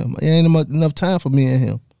me and him. There ain't enough time for me and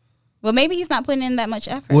him. Well, maybe he's not putting in that much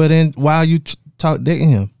effort. Well, then why are you dating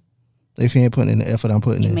him? If he ain't putting in the effort I'm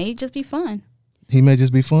putting in. He may just be fun. He may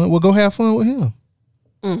just be fun. Well, go have fun with him.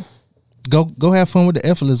 Go have fun with the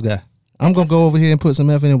effortless guy. I'm going to go over here and put some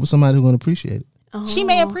effort in with somebody who's going to appreciate it. Oh. She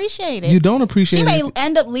may appreciate it. You don't appreciate it. She may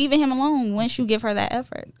end up leaving him alone once you give her that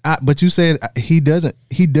effort. But you said he doesn't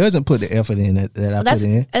put the effort in that I put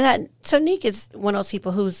in. So Neek is one of those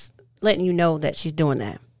people who's letting you know that she's doing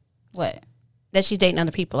that. What? That she's dating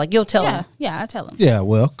other people. Like, you'll tell him. Yeah, I tell him. Yeah,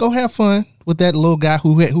 well, go have fun with that little guy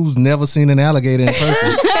who's never seen an alligator in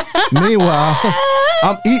person. Meanwhile,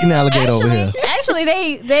 I'm eating alligator over here. Actually,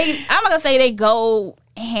 I'm not going to say they go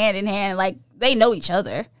hand in hand. Like, they know each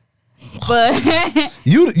other. But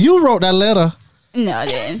you wrote that letter. No, I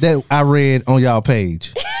didn't. That I read on y'all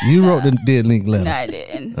page. You wrote the dead link letter. No, I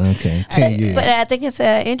didn't. Okay, 10 years. But I think it's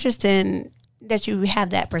interesting that you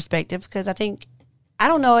have that perspective because I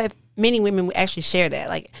don't know if many women actually share that.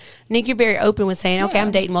 Like, Nick, you're very open with saying, okay,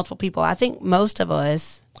 I'm dating multiple people. I think most of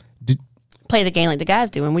us play the game like the guys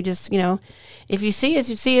do. And we just, if you see us,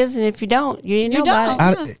 you see us. And if you don't, you didn't know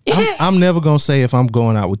about it. I'm never going to say if I'm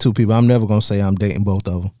going out with 2 people, I'm never going to say I'm dating both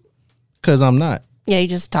of them. Because I'm not. Yeah, you're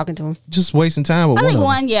just talking to them. Just wasting time with one. I think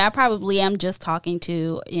one, I probably am just talking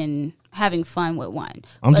to and having fun with one.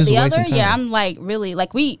 But just the wasting other, time. I'm like really,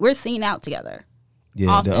 like we're seen out together. Yeah,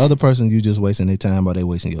 often. The other person, you just wasting their time or they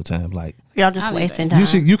wasting your time. Like, y'all just wasting time.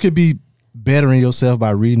 You could be bettering yourself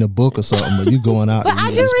by reading a book or something, but you going out. But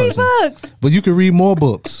I do read books. But you could read more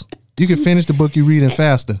books. You could finish the book you're reading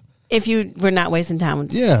faster. If you were not wasting time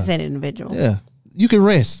with said individual. Yeah. You can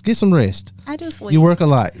rest. Get some rest. I do sleep. You work a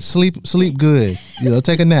lot. Sleep good.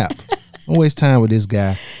 Take a nap. Don't waste time with this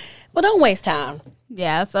guy. Well, don't waste time.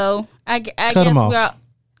 Yeah, so I guess him off. we're out.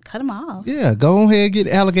 Cut him off. Yeah, go ahead and get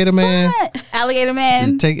Alligator Man. Alligator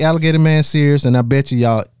Man. Take Alligator Man serious, and I bet you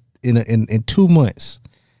y'all in 2 months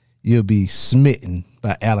you'll be smitten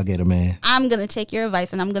by Alligator Man. I'm gonna take your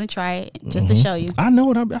advice and I'm gonna try it just to show you. I know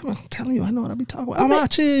what I'm telling you. I know what I be talking about. I'm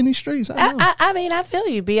out here in these streets. I mean, I feel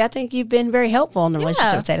you, B. I think you've been very helpful on the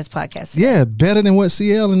Relationship Status podcast. Yeah, better than what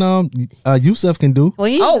CL and Yusuf can do.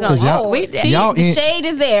 Well, the shade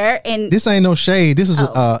is there, and this ain't no shade. This is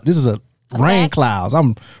a rain clouds.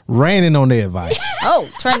 I'm raining on their advice.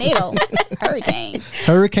 Tornado, hurricane.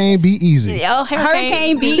 Hurricane be easy.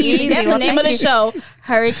 Hurricane be easy. That's the name of the show.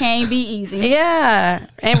 Hurricane be easy. Yeah,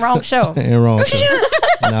 ain't wrong show.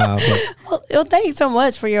 Nah, but well, thank you so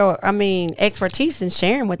much for your, expertise in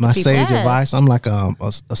sharing with my the people. sage advice. I'm like a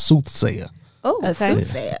soothsayer. Oh, okay. A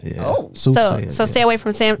soothsayer. Yeah. Oh, so stay away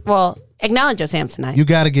from acknowledge your Samsonite. You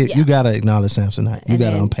gotta acknowledge Samsonite. You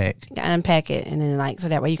gotta unpack it, and then so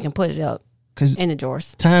that way you can put it up in the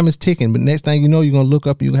drawers. Time is ticking, but next thing you know, you're gonna look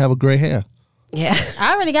up and you have a gray hair. Yeah.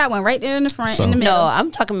 I already got one right there in the front, in the middle. No, I'm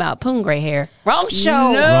talking about poon gray hair. Wrong show.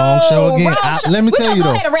 Wrong show again. Let me tell you though.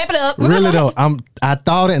 Go ahead and wrap it up. Really though, I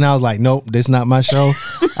thought it and I was like, nope, this not my show.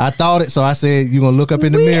 I thought it, so I said, you're gonna look up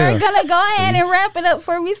in the mirror. We're gonna go ahead and wrap it up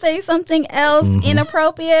before we say something else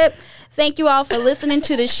inappropriate. Thank you all for listening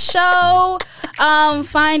to the show.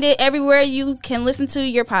 Find it everywhere you can listen to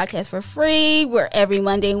your podcast for free. We're every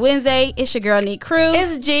Monday and Wednesday. It's your girl, Neat Cruz.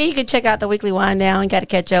 It's G. You can check out the weekly wind down. Got to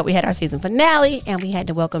catch up. We had our season finale, and we had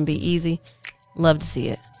to welcome Be Easy. Love to see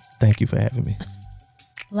it. Thank you for having me.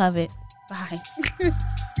 Love it. Bye.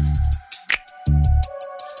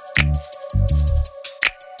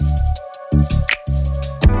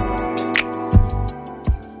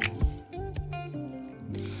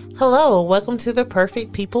 Hello, welcome to the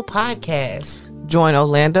Perfect People Podcast. Join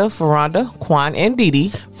Orlando, Ferranda, Quan, and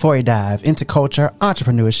Didi for a dive into culture,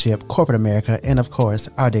 entrepreneurship, corporate America, and of course,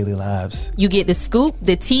 our daily lives. You get the scoop,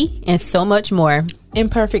 the tea, and so much more.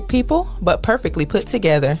 Imperfect people, but perfectly put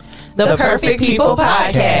together. The Perfect People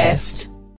Podcast.